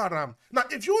the Boko Haram. Now,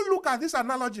 if you look at this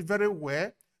analogy very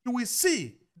well, you will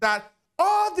see that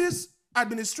all this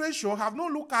administration have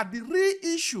not looked at the real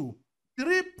issue, the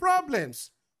real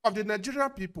problems of the Nigerian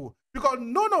people, because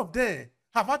none of them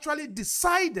have actually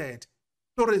decided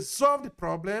to resolve the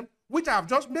problem, which I have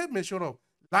just made mention of,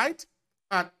 light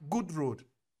and good road.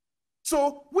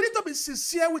 So we need to be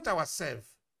sincere with ourselves.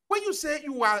 When you say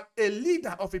you are a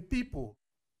leader of a people,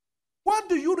 what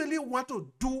do you really want to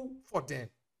do for them?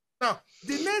 Now,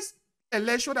 the next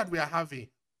election that we are having,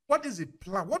 what is the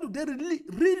plan? What do they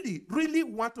really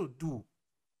want to do?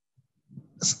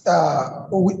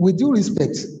 With due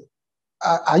respect,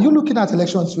 are you looking at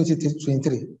elections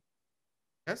 2023?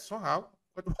 Yes, somehow.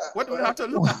 What do we have to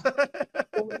look at?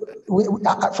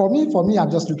 For me, I'm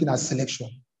just looking at selection.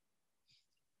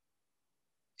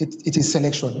 It is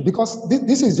selection, because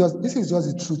this is just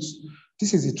the truth.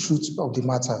 This is the truth of the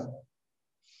matter.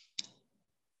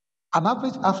 An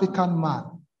average African man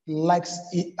likes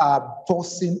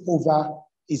bossing over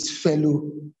its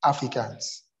fellow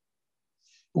Africans.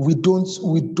 We don't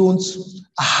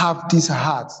have this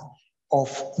heart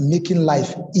of making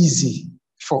life easy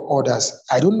for others.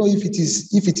 I don't know if it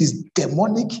is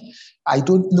demonic. I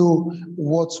don't know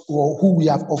what or who we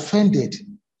have offended.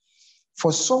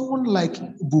 For someone like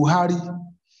Buhari,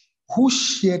 who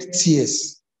shed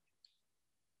tears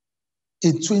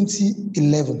in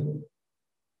 2011,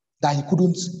 that he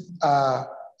couldn't,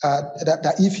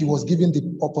 that if he was given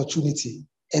the opportunity,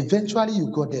 eventually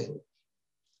you got there.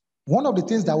 One of the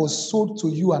things that was sold to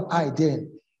you and I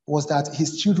then was that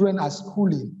his children are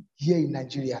schooling here in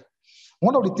Nigeria.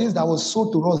 One of the things that was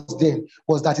sold to us then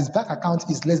was that his bank account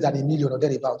is less than $1 million or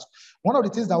thereabouts. One of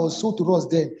the things that was sold to us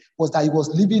then was that he was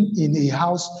living in a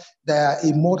house,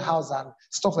 a mud house and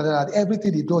stuff like that.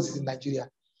 Everything he does is in Nigeria.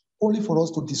 Only for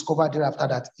us to discover thereafter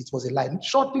that it was a lie.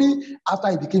 Shortly after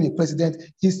he became a president,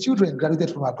 his children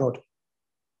graduated from abroad.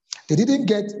 They didn't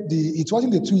get it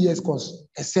wasn't the 2 years course,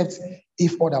 except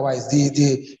if otherwise.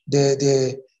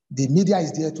 The media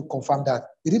is there to confirm that.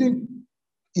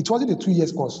 It wasn't a 2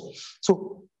 years course.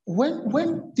 So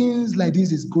when things like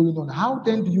this is going on, how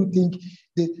then do you think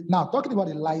now talking about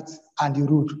the light and the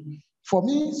road? For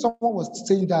me, someone was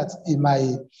saying that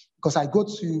because I go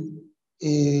to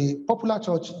a popular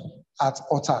church at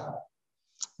Ota.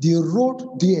 The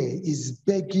road there is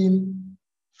begging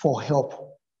for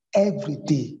help every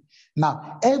day.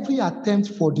 Now, every attempt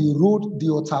for the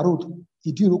Ota Road,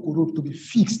 Idiroko Road, to be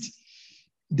fixed,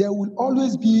 there will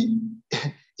always be,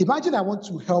 imagine I want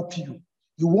to help you.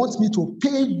 You want me to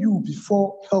pay you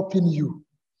before helping you.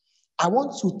 I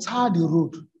want to tar the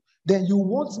road. Then you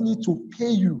want me to pay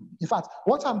you. In fact,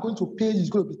 what I'm going to pay you is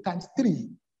going to be times 3.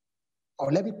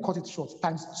 Or let me cut it short,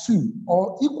 times 2,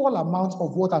 or equal amount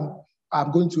of what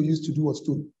I'm going to use to do was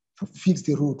to fix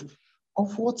the road.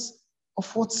 Of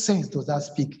what sense does that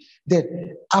speak?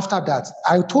 Then after that,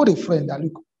 I told a friend that,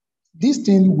 look, this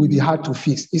thing will be hard to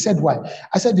fix. He said, why?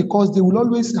 I said, because they will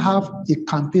always have a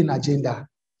campaign agenda.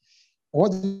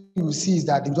 What you will see is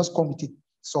that they will just come with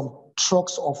some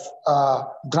trucks of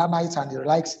granite and the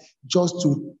likes just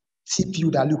to tip you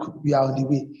that, look, we are on the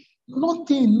way.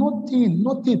 Nothing.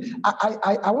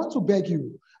 I want to beg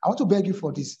you. I want to beg you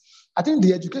for this. I think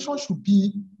the education should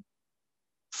be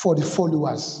for the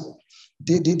followers.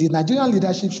 The Nigerian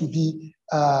leadership should be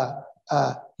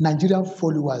Nigerian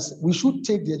followers. We should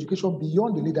take the education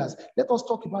beyond the leaders. Let us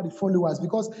talk about the followers,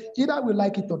 because either we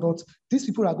like it or not, these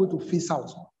people are going to face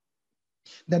out.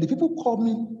 Then the people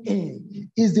coming in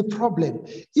is the problem.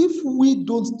 If we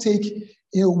don't take,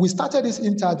 we started this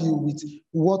interview with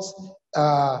what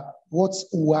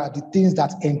were the things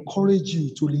that encourage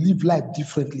you to live life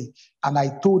differently. And I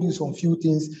told you some few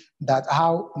things that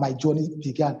how my journey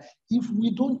began. If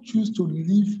we don't choose to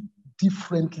live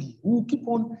differently, we'll keep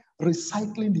on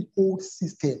recycling the old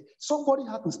system. Somebody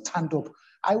had to stand up.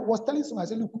 I was telling someone, I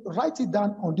said, look, write it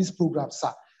down on this program,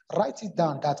 sir. Write it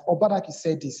down that Obadaki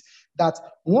said this, that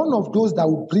one of those that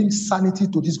will bring sanity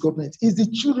to this government is the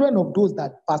children of those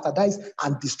that bastardize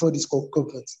and destroy this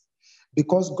government.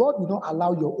 Because God will not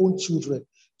allow your own children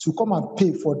to come and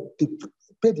pay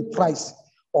the price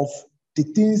of the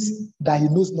things that he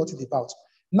knows nothing about.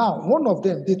 Now, one of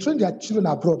them, they train their children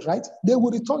abroad, right? They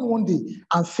will return one day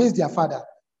and face their father.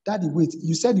 Daddy, wait,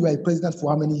 you said you were a president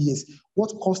for how many years?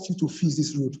 What cost you to fix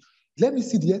this road? Let me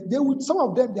see. Some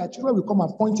of them, their children will come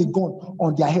and point a gun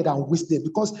on their head and waste them,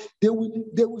 because they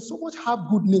will so much have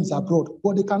good names abroad,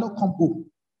 but they cannot come home.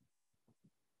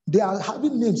 They are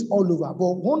having names all over,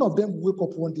 but one of them will wake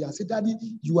up one day and say, Daddy,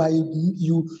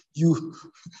 you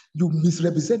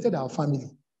misrepresented our family,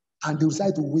 and they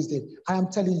decide to waste them. I am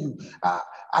telling you,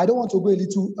 I don't want to go a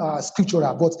little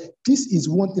scriptural, but this is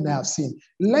one thing I have seen.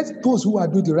 Let those who are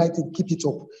doing the right thing keep it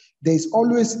up. There is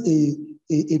always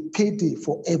a payday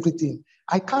for everything.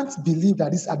 I can't believe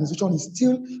that this administration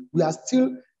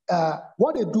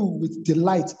what they do with the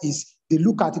light is they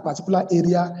look at a particular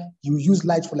area, you use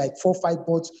light for like 4 or 5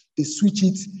 bots, they switch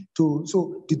it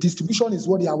so the distribution is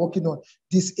what they are working on.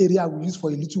 This area we use for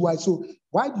a little while. So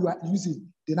while you are using,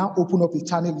 they now open up a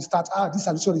channel, you start, this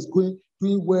administration is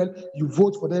doing well, you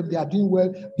vote for them, they are doing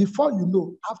well. Before you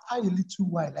know, after a little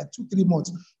while, like 2-3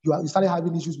 months, you started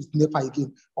having issues with NEPA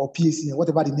again, or PAC, and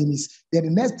whatever the name is. Then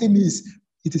the next thing is,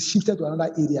 it is shifted to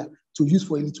another area to use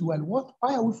for a little while.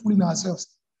 Why are we fooling ourselves?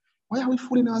 Why are we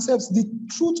fooling ourselves? The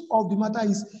truth of the matter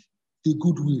is the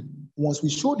goodwill. Once we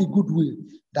show the goodwill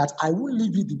that I will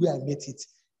leave it the way I met it,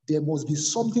 there must be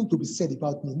something to be said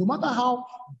about me. No matter how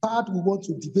bad we want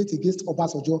to debate against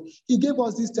Obasanjo, he gave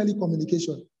us this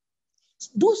telecommunication.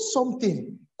 Do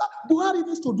something. Buhari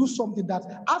needs to do something that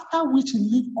after which he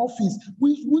leave office,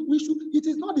 we should, it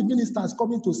is not the ministers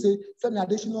coming to say, Femi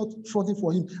Adesina fronting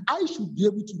for him. I should be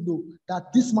able to know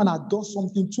that this man has done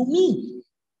something to me.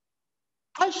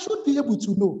 I should be able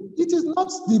to know. It is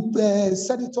not the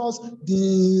senators,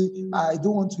 I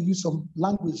don't want to use some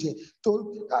language here.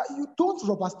 So, you don't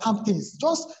rubber stamp things.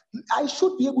 Just, I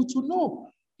should be able to know.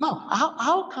 Now,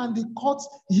 how can the court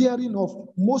hearing of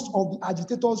most of the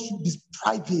agitators should be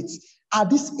private at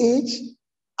this age,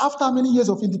 after many years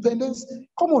of independence?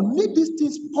 Come on, make these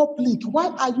things public. Why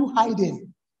are you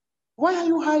hiding? Why are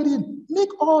you hiding? Make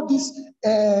all these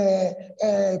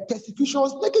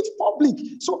persecutions, make it public.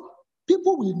 So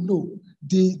people will know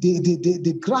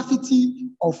the gravity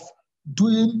of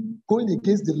going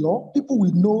against the law. People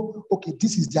will know, okay,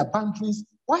 this is their boundaries.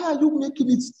 Why are you making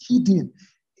it hidden?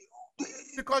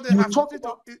 Because they have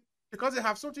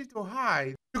something to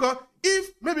hide. Because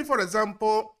if maybe, for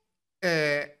example,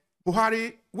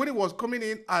 Buhari, when he was coming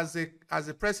in as a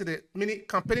president, meaning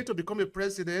campaigning to become a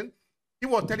president, he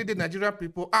was telling the Nigerian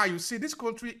people, you see, this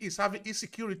country is having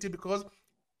insecurity, because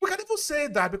we can even say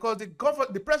that because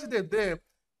the president there,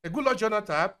 Goodluck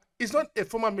Jonathan, is not a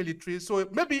former military. So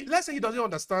maybe, let's say he doesn't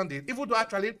understand it, even though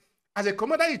actually, as a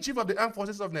commander-in-chief of the armed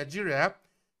forces of Nigeria,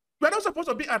 you are not supposed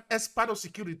to be an expert of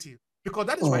security, because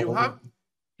that is why you have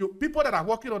people that are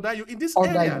working under you in this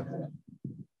area.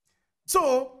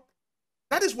 So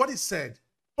that is what he said.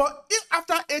 But if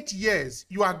after 8 years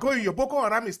you are going, your Boko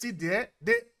Haram is still there,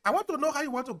 I want to know how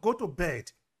you want to go to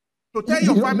bed to tell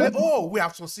your family, we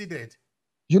have succeeded.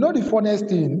 You know, the funniest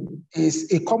thing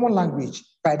is a common language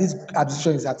by this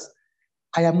administration is that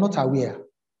I am not aware.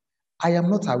 I am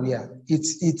not aware.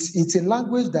 It's a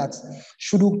language that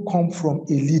shouldn't come from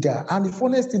a leader. And the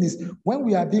funniest thing is when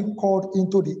we are being called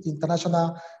into the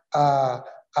international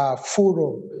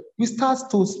forum, we start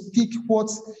to speak what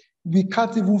we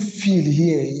can't even feel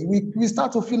here. We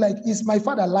start to feel like, is my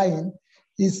father lying?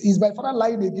 Is my father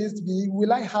lying against me?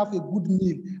 Will I have a good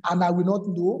meal and I will not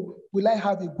know? Will I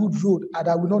have a good road and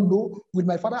I will not know? Will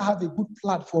my father have a good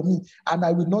plan for me and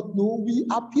I will not know? We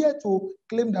appear to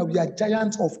claim that we are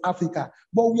giants of Africa,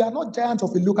 but we are not giants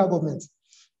of a local government.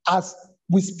 As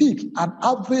we speak, an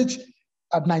average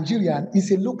Nigerian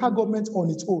is a local government on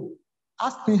its own.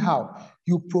 Ask me how.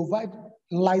 You provide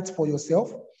light for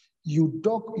yourself, you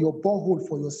dug your borehole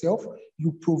for yourself,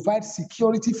 you provide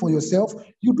security for yourself,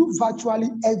 you do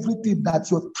virtually everything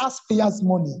that your taxpayers'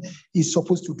 money is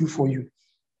supposed to do for you.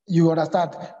 You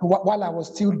understand? While I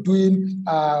was still doing,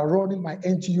 running my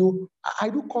NGO, I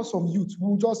do call some youth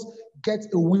who just get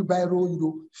a wheelbarrow,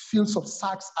 fill some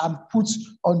sacks and put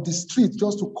on the street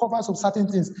just to cover some certain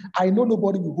things. I know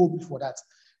nobody will hold me for that.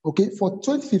 Okay, for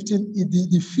 2015,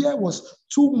 the fear was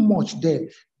too much there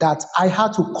that I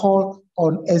had to call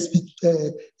on SP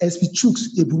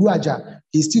Chuks Eburuaja.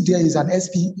 He's still there, he's an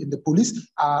SP in the police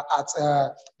at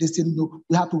this thing.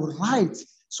 We had to write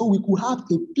so we could have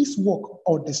a peace walk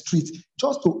on the street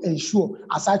just to ensure,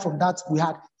 aside from that, we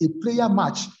had a prayer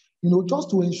march,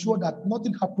 just to ensure that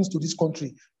nothing happens to this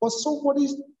country. But somebody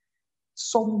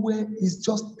somewhere is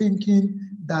just thinking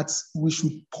that we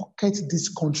should pocket this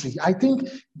country. I think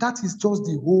that is just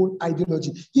the whole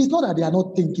ideology. It's not that they are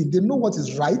not thinking. They know what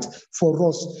is right for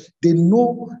us. They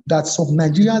know that some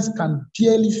Nigerians can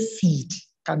barely feed,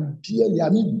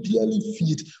 barely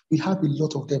feed. We have a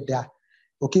lot of them there.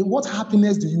 Okay, what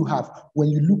happiness do you have when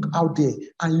you look out there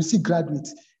and you see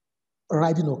graduates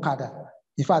riding Okada?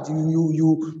 In fact,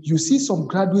 you see some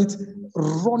graduates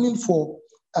running for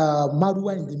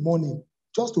Marua in the morning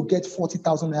just to get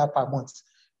 40,000 naira per month.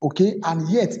 Okay, and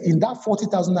yet in that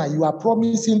 40,000 naira, you are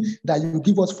promising that you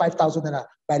give us 5,000 naira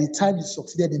by the time you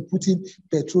succeeded in putting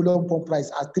petroleum pump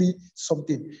price at 3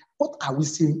 something. What are we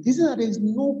saying? Isn't that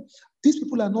these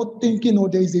people are not thinking, or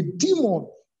there is a demon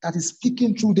that is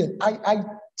speaking through them? I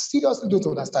seriously don't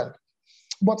understand.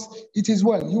 But it is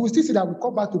well. You will still see that we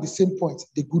come back to the same point,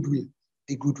 the goodwill.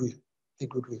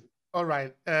 All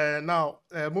right. Now,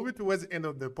 moving towards the end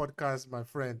of the podcast, my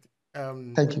friend.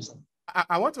 Thank you, sir.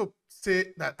 I want to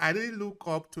say that I really look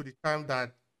up to the time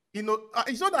that,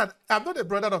 it's not that I'm not a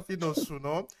brother of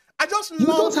Inosu, I just You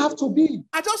don't have to be.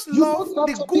 I just love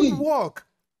the good work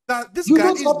that this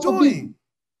guy is doing.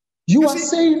 You are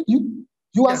saying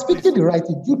you are speaking the right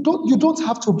thing. You don't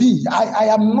have to be. I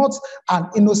am not an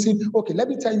innocent. Okay, let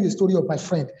me tell you a story of my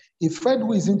friend. A friend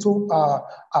who is into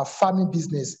a farming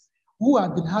business, who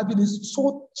had been having it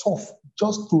so tough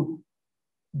just to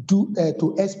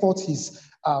export his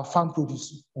farm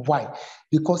produce. Why?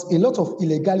 Because a lot of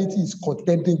illegality is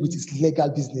contending with his legal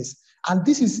business. And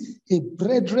this is a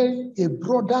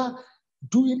brother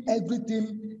doing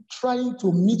everything, trying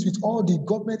to meet with all the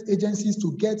government agencies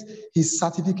to get his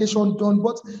certification done.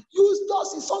 But you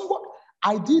just see somebody.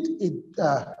 I did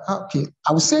okay,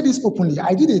 I will say this openly.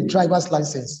 I did a driver's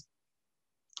license,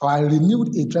 or I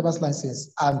renewed a driver's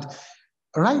license. And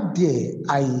right there,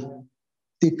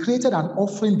 they created an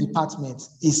offering department,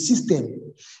 a system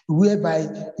whereby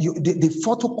the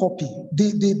photocopy,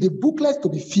 the booklet to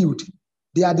be filled,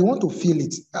 they are the one to fill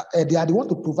it. They are the one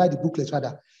to provide the booklet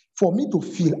rather. For me to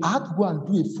fill, I had to go and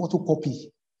do a photocopy.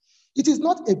 It is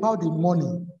not about the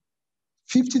money.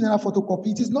 15 naira photocopy,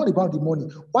 it is not about the money.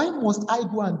 Why must I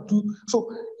go and do?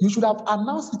 So you should have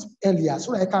announced it earlier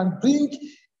so that I can bring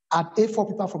an A4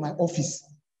 paper from my office.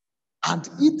 And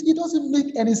it doesn't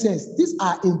make any sense. These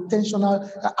are intentional.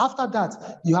 After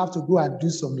that, you have to go and do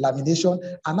some lamination.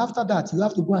 And after that, you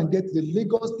have to go and get the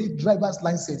Lagos State driver's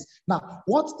license. Now,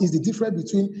 what is the difference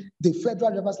between the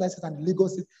federal driver's license and the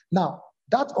Lagos State? Now,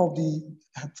 that of the,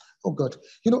 oh God,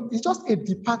 it's just a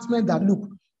department that, look,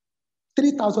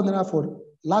 3,000 naira for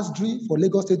last degree for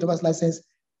Lagos State driver's license,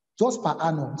 just per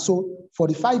annum. So for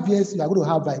the 5 years, you are going to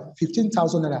have like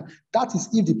 15,000 naira. That is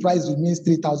if the price remains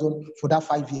 3,000 for that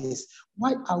 5 years.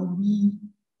 Why are we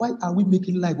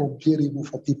making life unbearable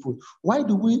for people? Why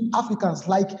do we Africans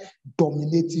like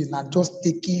dominating and just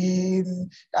taking,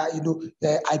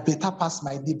 I better pass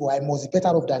my neighbor, I must be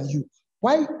better off than you?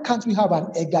 Why can't we have an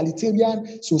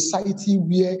egalitarian society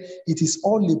where it is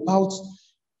all about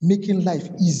making life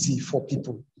easy for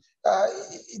people?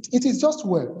 It is just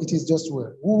well. It is just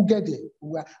well. We'll get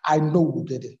there. I know we'll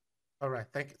get there. All right.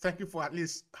 Thank you for at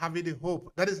least having the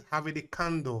hope. That is having the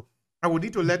candle. I would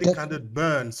need to let the candle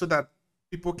burn so that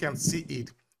people can see it.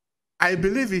 I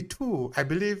believe it too. I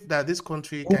believe that this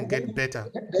country can get better.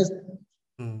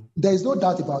 There is no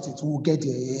doubt about it. We'll get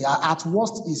there. At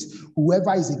worst is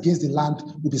whoever is against the land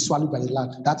will be swallowed by the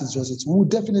land. That is just it. We'll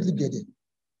definitely get there.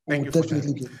 Thank you for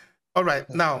that. All right.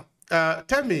 Now,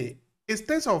 tell me, in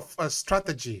terms of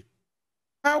strategy,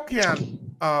 how can,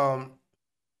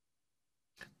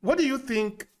 what do you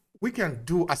think we can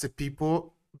do as a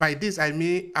people? By this, I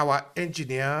mean our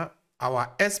engineer,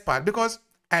 our expert, because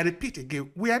I repeat again,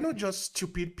 we are not just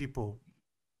stupid people.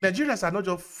 Nigerians are not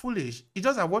just foolish. It's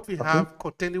just that what we have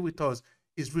contending with us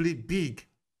is really big.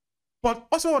 But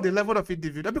also on the level of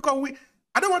individual, because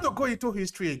I don't want to go into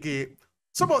history again.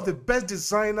 Some of the best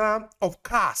designer of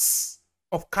cars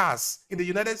in the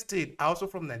United States are also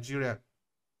from Nigeria.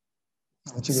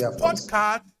 Sport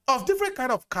cars, of different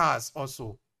kind of cars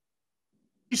also.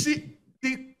 You see,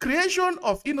 the creation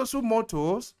of Inosu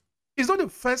Motors is not the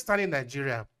first time in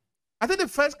Nigeria. I think the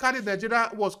first car in Nigeria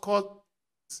was called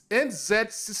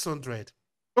NZ600.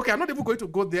 Okay, I'm not even going to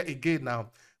go there again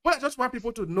now. What I just want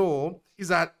people to know is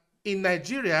that in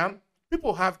Nigeria,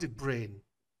 people have the brain.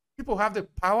 People have the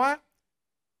power,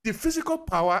 the physical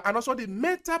power, and also the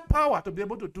mental power to be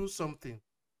able to do something.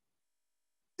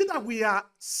 Think that we are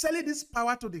selling this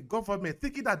power to the government,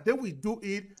 thinking that they will do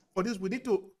it. For this, we need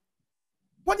to.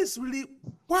 What is really?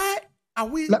 Why are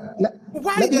we?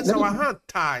 Why is our hand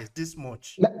tied this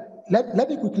much? Let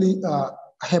me quickly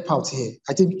help out here.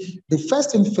 I think the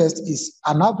first thing first is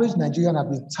an average Nigerian have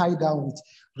been tied down with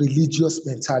religious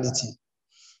mentality.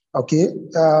 Okay,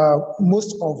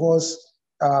 most of us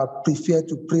prefer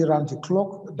to pray around the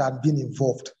clock than being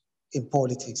involved in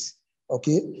politics.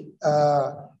 Okay,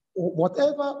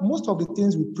 whatever, most of the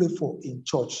things we pray for in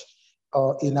church,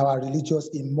 in our religious,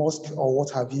 in mosque or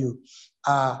what have you,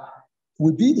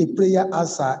 will be a prayer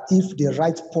answer if the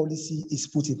right policy is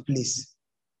put in place.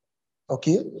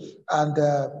 Okay, and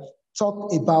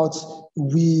talk about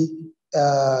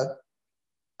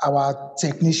our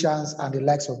technicians and the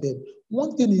likes of them.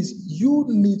 One thing is you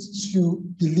need to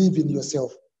believe in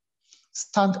yourself,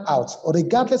 stand out, or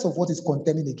regardless of what is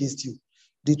contending against you.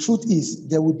 The truth is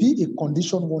there will be a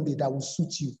condition one day that will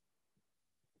suit you.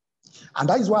 And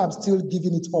that is why I'm still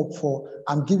giving it up for,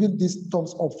 I'm giving this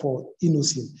thumbs up for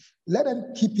Innocent. Let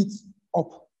them keep it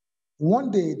up.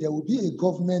 One day there will be a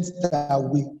government that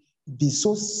will be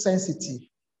so sensitive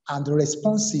and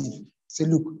responsive. Say,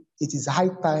 look, it is high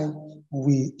time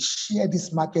we share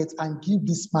this market and give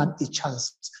this man a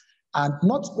chance. And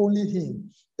not only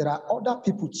him, there are other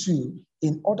people too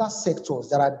in other sectors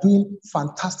that are doing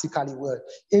fantastically well.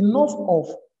 Enough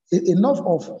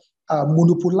of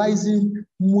monopolizing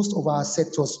most of our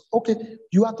sectors. Okay,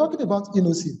 you are talking about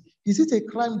Innocent. Is it a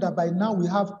crime that by now we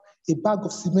have a bag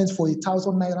of cement for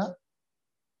 1,000 naira?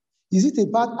 Is it a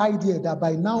bad idea that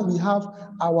by now we have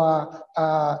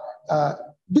our,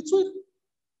 between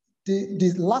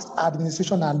the last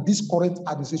administration and this current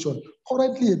administration,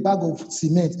 currently a bag of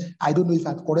cement, I don't know if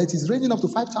I'm correct, is ranging up to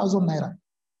 5,000 naira.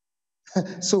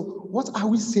 So what are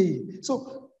we saying?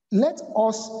 So let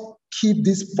us keep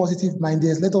this positive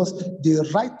mindedness. Let us, the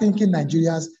right thinking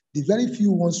Nigerians, the very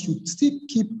few ones should still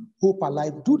keep hope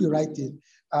alive, do the right thing.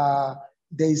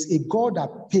 There is a God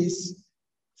that pays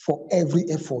for every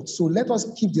effort. So let us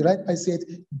keep the right mindset,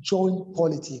 join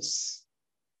politics.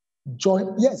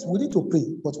 Yes, we need to pray,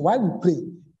 but while we pray,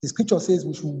 the scripture says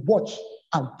we should watch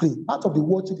and pray. Part of the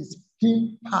watching is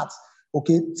being part,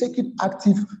 okay, taking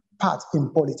active part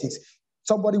in politics.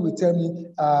 Somebody will tell me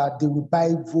they will buy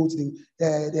votes,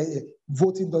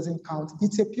 voting doesn't count.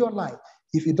 It's a pure lie.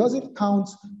 If it doesn't count,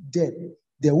 then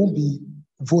there won't be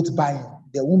vote buying.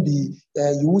 There won't be,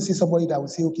 you won't see somebody that will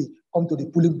say, okay, come to the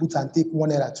polling booth and take 1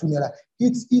 naira, 2 naira.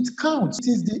 It counts. It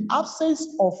is the absence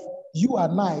of you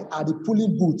and I at the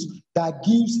polling booth that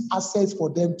gives access for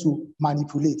them to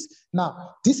manipulate.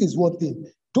 Now, this is one thing.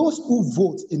 Those who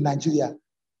vote in Nigeria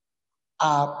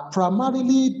are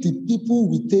primarily the people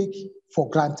we take for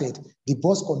granted. The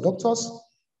bus conductors,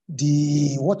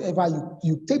 the whatever,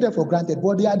 you take them for granted,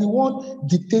 but they are the one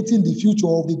dictating the future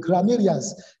of the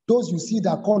grammarians. Those you see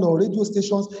that call on radio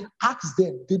stations, ask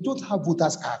them, they don't have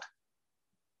voters card.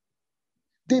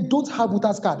 They don't have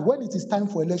voters card. When it is time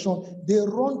for election, they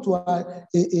run to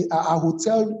a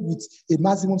hotel with a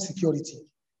maximum security.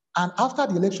 And after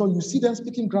the election, you see them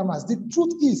speaking grammars. The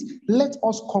truth is, let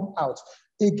us come out.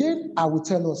 Again, I will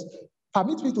tell us,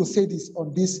 permit me to say this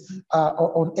on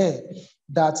on air,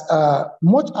 that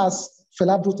much as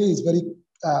Fela Brote is very,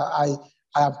 I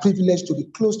am privileged to be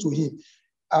close to him,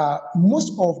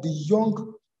 most of the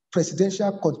young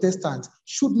presidential contestants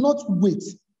should not wait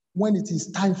when it is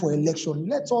time for election.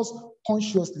 Let us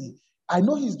consciously, I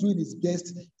know he's doing his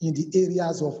best in the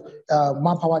areas of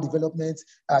manpower development,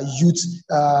 youth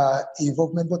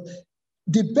involvement, but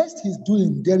the best he's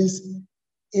doing, there is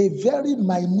a very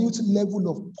minute level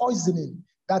of poisoning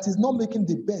that is not making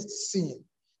the best seen.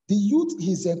 The youth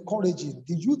he's encouraging,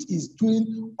 the youth is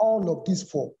doing all of this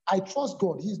for. I trust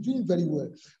God, he's doing very well.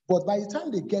 But by the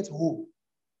time they get home,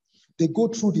 they go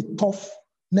through the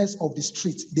toughness of the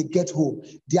street, they get home.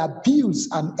 Their bills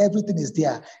and everything is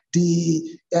there.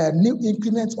 The new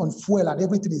increments on fuel and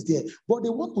everything is there. But they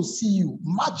want to see you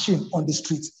marching on the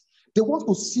street. They want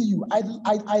to see you.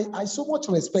 I so much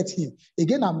respect him.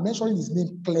 Again, I'm mentioning his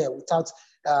name clear without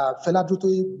Fela Brote,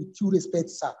 with due respect,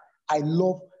 sir. I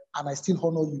love and I still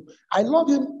honor you. I love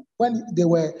him when there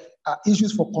were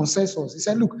issues for consensus. He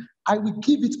said, look, I will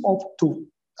give it up to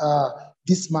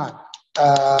this man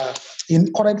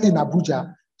currently in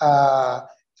Abuja,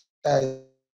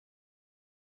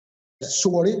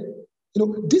 Sowore. You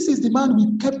know, this is the man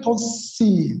we kept on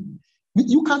seeing.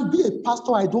 You can be a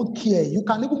pastor, I don't care. You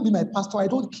can even be my pastor, I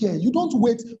don't care. You don't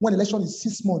wait when election is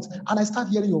 6 months and I start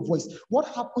hearing your voice. What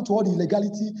happened to all the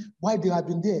illegality while they have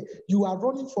been there? You are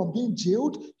running from being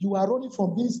jailed. You are running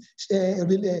from being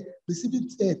receiving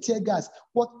tear gas.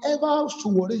 Whatever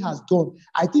Sowore has done,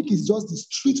 I think it's just the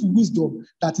street wisdom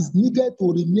that is needed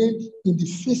to remain in the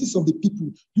faces of the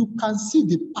people. You can see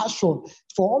the passion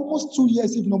for almost 2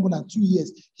 years, if not more than 2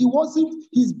 years.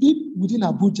 He's been within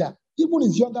Abuja. Even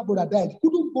his younger brother died.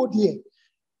 Couldn't go there.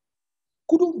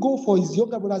 Couldn't go for his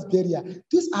younger brother's burial.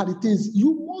 These are the things.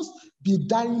 You must be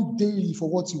dying daily for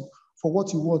what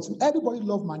you want. Everybody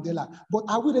loves Mandela, but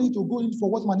are we ready to go in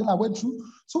for what Mandela went through?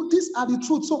 So these are the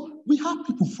truth. So we have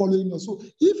people following us. So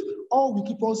if all we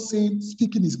keep on saying,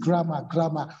 speaking is grammar,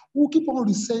 we'll keep on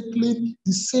recycling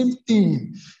the same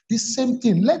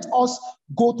thing. Let us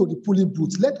go to the polling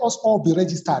booth. Let us all be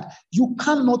registered. You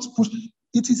cannot push.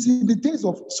 It is in the days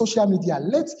of social media.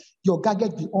 Let your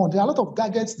gadget be on. There are a lot of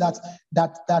gadgets that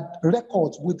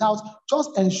record without,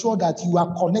 just ensure that you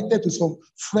are connected to some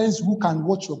friends who can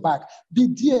watch your back.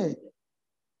 Be there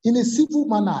in a civil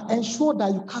manner. Ensure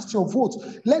that you cast your vote.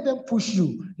 Let them push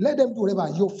you. Let them do whatever.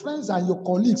 Your friends and your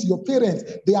colleagues, your parents,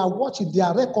 they are watching, they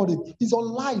are recording. It's on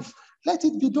live. Let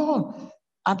it be done.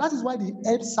 And that is why the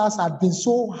EndSARS had been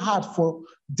so hard for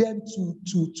them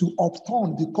to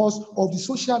upturn, because of the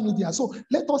social media. So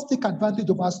let us take advantage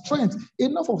of our strength.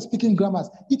 Enough of speaking grammars.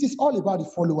 It is all about the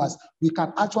followers. We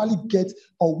can actually get,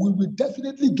 or we will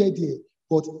definitely get there.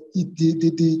 But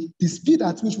the speed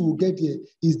at which we will get there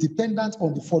is dependent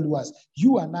on the followers.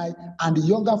 You and I and the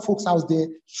younger folks out there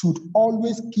should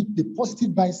always keep the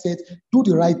positive mindset, do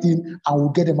the right thing, and we'll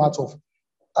get them out of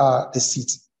the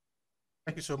seat.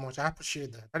 Thank you so much. I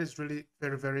appreciate that. That is really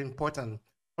very, very important.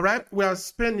 All right. We have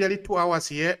spent nearly 2 hours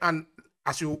here. And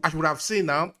as you would have seen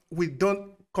now, we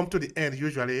don't come to the end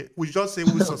usually. We just say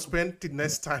we suspend till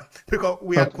next time because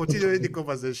we are continuing the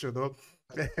conversation. No?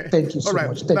 Thank you so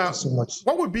much. Thank you so much.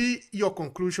 What would be your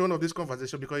conclusion of this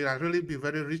conversation? Because it has really been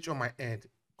very rich on my end.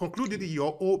 Conclude it in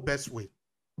your own best way.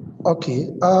 Okay.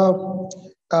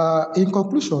 In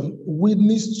conclusion, we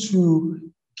need to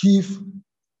give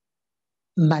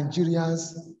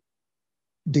Nigerians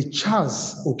the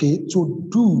chance, okay, to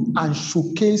do and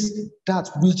showcase that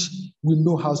which we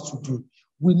know how to do.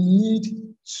 We need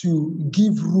to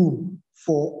give room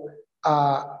for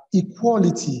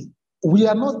equality.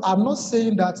 I'm not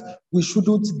saying that we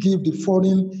shouldn't give the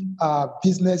foreign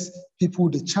business people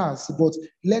the chance, but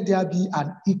let there be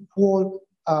an equal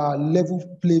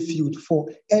level play field for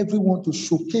everyone to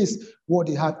showcase what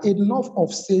they have. Enough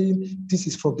of saying this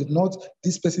is from the north,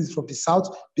 this person is from the south,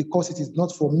 because it is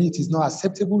not for me, it is not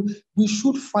acceptable. We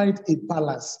should find a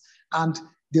balance and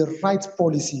the right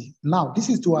policy. Now, this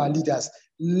is to our leaders.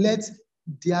 Let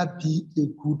there be a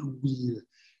goodwill.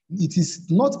 It is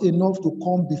not enough to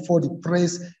come before the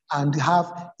press and have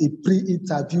a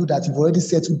pre-interview that you've already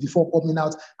settled before coming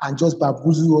out and just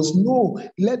bamboozle us. No,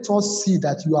 let us see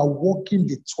that you are walking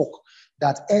the talk,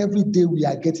 that every day we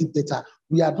are getting better.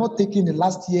 We are not taking the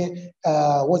last year,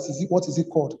 what is it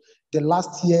called? The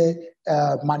last year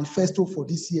manifesto for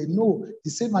this year. No,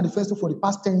 the same manifesto for the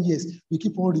past 10 years. We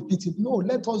keep on repeating. No,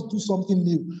 let us do something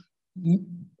new.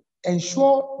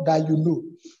 Ensure that you know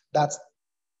that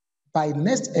by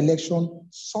next election,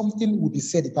 something will be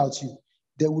said about you.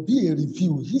 There will be a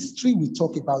review. History will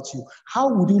talk about you.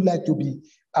 How would you like to be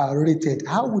rated?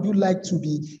 How would you like to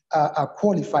be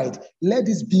qualified? Let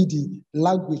this be the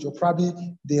language, or probably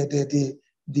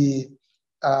the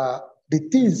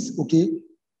things, okay,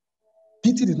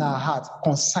 beating in our heart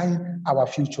concerning our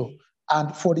future.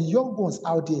 And for the young ones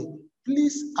out there,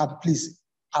 please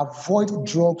avoid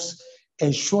drugs.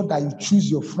 Ensure that you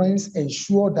choose your friends.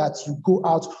 Ensure that you go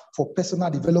out for personal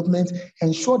development.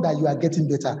 Ensure that you are getting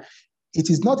better.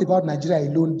 It is not about Nigeria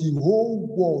alone, the whole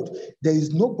world. There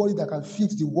is nobody that can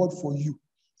fix the world for you.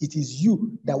 It is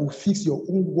you that will fix your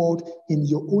own world in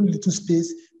your own little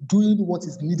space, doing what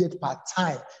is needed per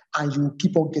time, and you will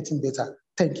keep on getting better.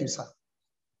 Thank you, sir.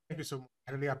 Thank you so much.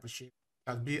 I really appreciate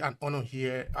it. It'll be an honor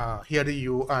here, hearing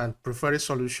you and prefer a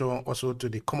solution also to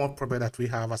the common problem that we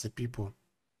have as a people.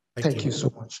 Thank you so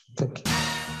much. Thank you.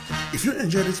 If you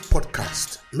enjoyed this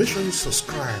podcast, make sure you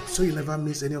subscribe so you never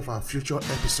miss any of our future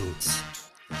episodes.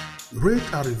 Rate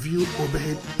and review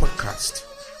Obehe Podcast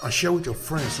and share with your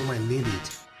friends who might need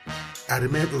it. I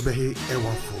remain Obehe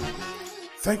Ewanfo.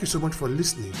 Thank you so much for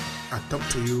listening, and talk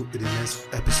to you in the next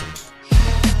episode.